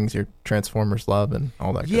certain things, your Transformers love and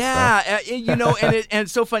all that. Yeah, and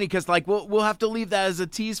it's so funny because like we'll have to leave that as a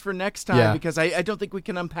tease for next time because I don't think we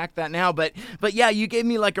can unpack that now. But yeah, you gave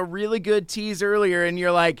me like a really good tease earlier, and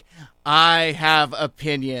you're like, I have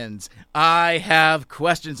opinions. I have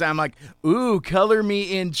questions. I'm like, ooh, color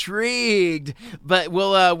me intrigued. But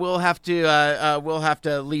we'll have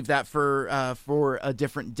to leave that for a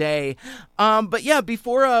different day. But yeah,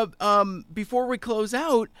 before we close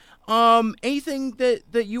out, anything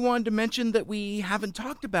that you wanted to mention that we haven't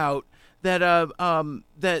talked about that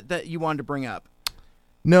that you wanted to bring up?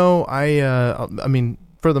 No, I mean,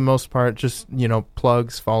 for the most part, just,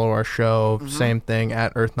 plugs, follow our show, same thing,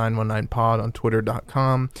 at Earth919pod on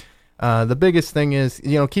Twitter.com. The biggest thing is,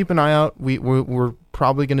 keep an eye out. We're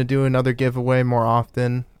probably going to do another giveaway more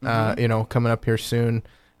often, coming up here soon.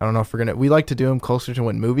 I don't know if we like to do them closer to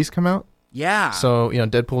when movies come out. Yeah. So,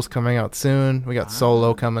 Deadpool's coming out soon. We got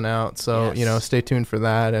Solo coming out. So, stay tuned for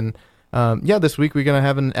that. And, this week we're going to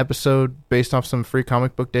have an episode based off some free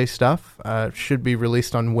comic book day stuff. Should be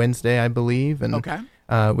released on Wednesday, I believe. And okay.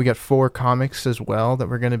 We got 4 comics as well that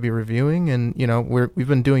we're going to be reviewing, and we've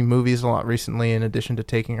been doing movies a lot recently in addition to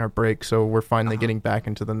taking our break, so we're finally getting back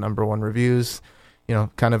into the number 1 reviews,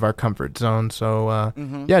 kind of our comfort zone. So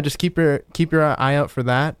just keep your eye out for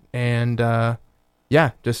that, and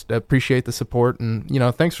just appreciate the support, and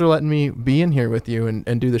thanks for letting me be in here with you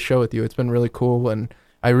and do the show with you. It's been really cool, and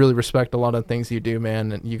I really respect a lot of things you do,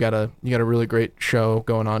 man. And you got a really great show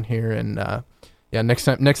going on here, and next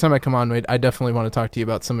time I come on, Wade, I definitely want to talk to you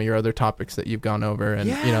about some of your other topics that you've gone over, and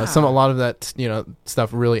a lot of that stuff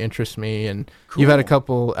really interests me. And You've had a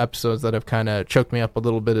couple episodes that have kind of choked me up a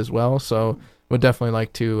little bit as well. So would definitely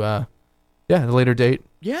like to, at a later date,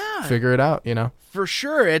 figure it out. For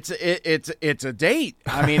sure, it's a date.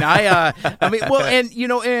 I mean, and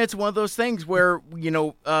it's one of those things where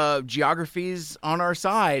geography's on our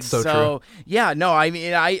side. So true. Yeah, no, I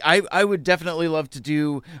mean, I would definitely love to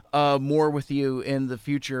do more with you in the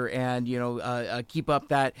future, and keep up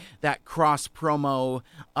that cross promo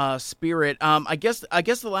spirit. I guess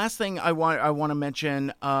the last thing I want to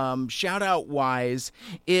mention, shout out wise,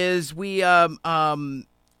 is we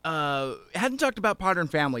hadn't talked about Podern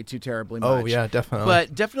Family too terribly much. Oh yeah, definitely.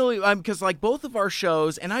 But definitely, because like both of our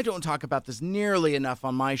shows, and I don't talk about this nearly enough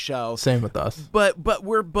on my show. Same with us. But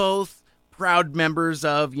we're both proud members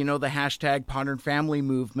of the hashtag Podern Family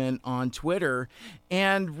movement on Twitter,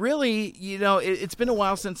 and really, it's been a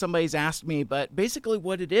while since somebody's asked me, but basically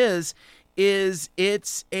what it is it's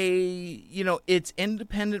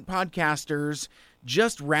independent podcasters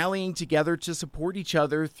just rallying together to support each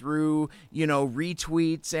other through,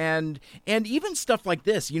 retweets and even stuff like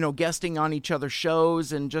this, guesting on each other's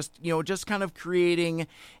shows, and just kind of creating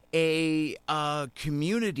a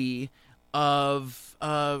community of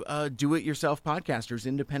do-it-yourself podcasters,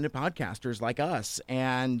 independent podcasters like us.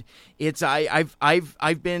 And it's I've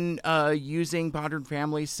been using Podern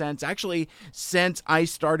Family since I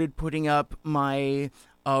started putting up my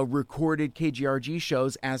recorded KGRG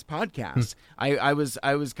shows as podcasts. I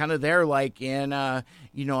was kind of there like in a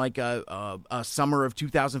summer of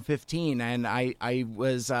 2015, and I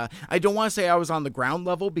was I don't want to say I was on the ground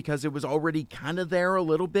level because it was already kind of there a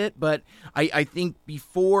little bit, but I think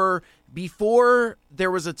before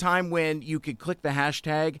there was a time when you could click the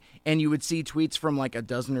hashtag and you would see tweets from like a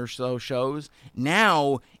dozen or so shows.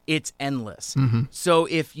 Now it's endless. So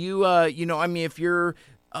if you if you're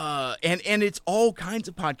and it's all kinds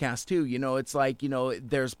of podcasts too. It's like,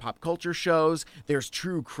 there's pop culture shows, there's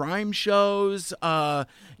true crime shows,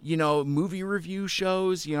 movie review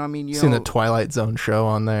shows, seen the Twilight Zone show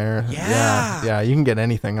on there. Yeah, you can get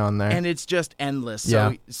anything on there. And it's just endless.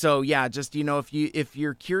 So just, if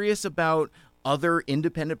you're curious about other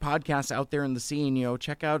independent podcasts out there in the scene,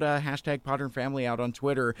 check out hashtag Podern Family out on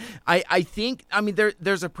Twitter. I think,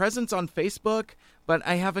 there's a presence on Facebook, but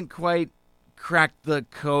I haven't quite cracked the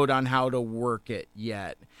code on how to work it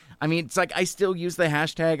yet. It's like I still use the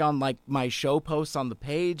hashtag on like my show posts on the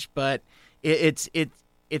page, but it's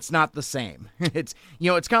not the same. It's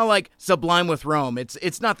it's kind of like Sublime with Rome.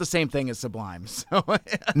 It's not the same thing as Sublime. So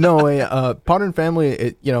no way. Podern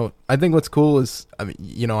Family. I think what's cool is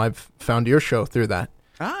I've found your show through that.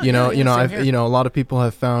 A lot of people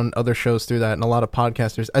have found other shows through that, and a lot of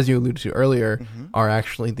podcasters, as you alluded to earlier, are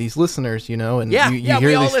actually these listeners, and you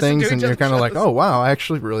hear these things and you're kind of like, oh wow, I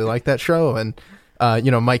actually really like that show. And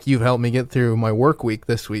Mike, you've helped me get through my work week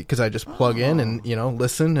this week because I just plug in and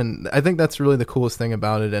listen, and I think that's really the coolest thing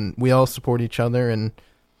about it. And we all support each other, and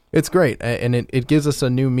It's great, and it gives us a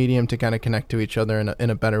new medium to kind of connect to each other in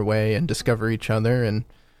a better way and discover each other. And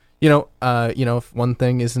if one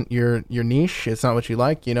thing isn't your niche, it's not what you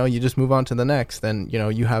like, you just move on to the next. Then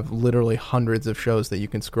you have literally hundreds of shows that you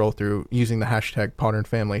can scroll through using the hashtag Podern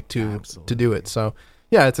Family to do it. So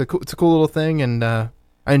yeah, it's a cool little thing, and I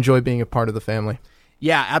enjoy being a part of the family.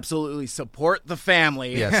 Yeah, absolutely. Support the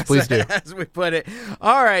family. Yes, please do. As we put it.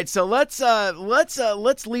 All right, so let's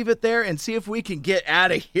leave it there and see if we can get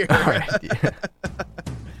out of here. All right. Yeah.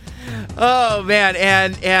 Oh man,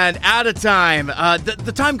 and out of time.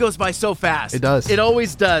 The time goes by so fast. It does. It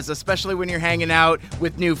always does, especially when you're hanging out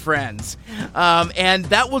with new friends. And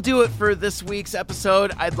that will do it for this week's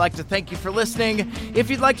episode. I'd like to thank you for listening. If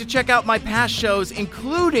you'd like to check out my past shows,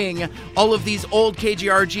 including all of these old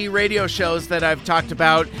KGRG radio shows that I've talked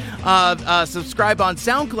about, subscribe on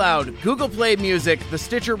SoundCloud, Google Play Music, the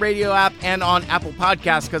Stitcher radio app, and on Apple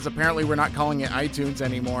Podcasts, because apparently we're not calling it iTunes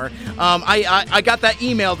anymore. I got that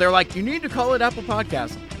email. They're like, you need to call it Apple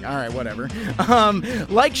Podcasts. All right, whatever.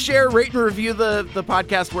 Like, share, rate, and review the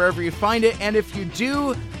podcast wherever you find it. And if you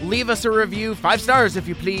do, leave us a review, 5 stars if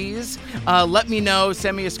you please. Let me know,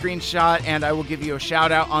 send me a screenshot, and I will give you a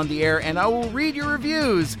shout out on the air, and I will read your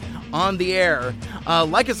reviews on the air.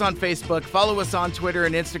 Like us on Facebook, follow us on Twitter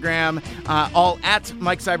and Instagram, all at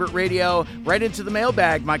Mike Seibert Radio. Right into the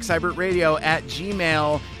mailbag,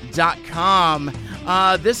 MikeSeibertRadio@gmail.com.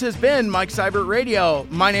 This has been Mike Seibert Radio.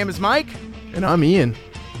 My name is Mike. And I'm Ian.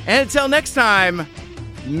 And until next time,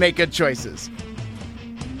 make good choices.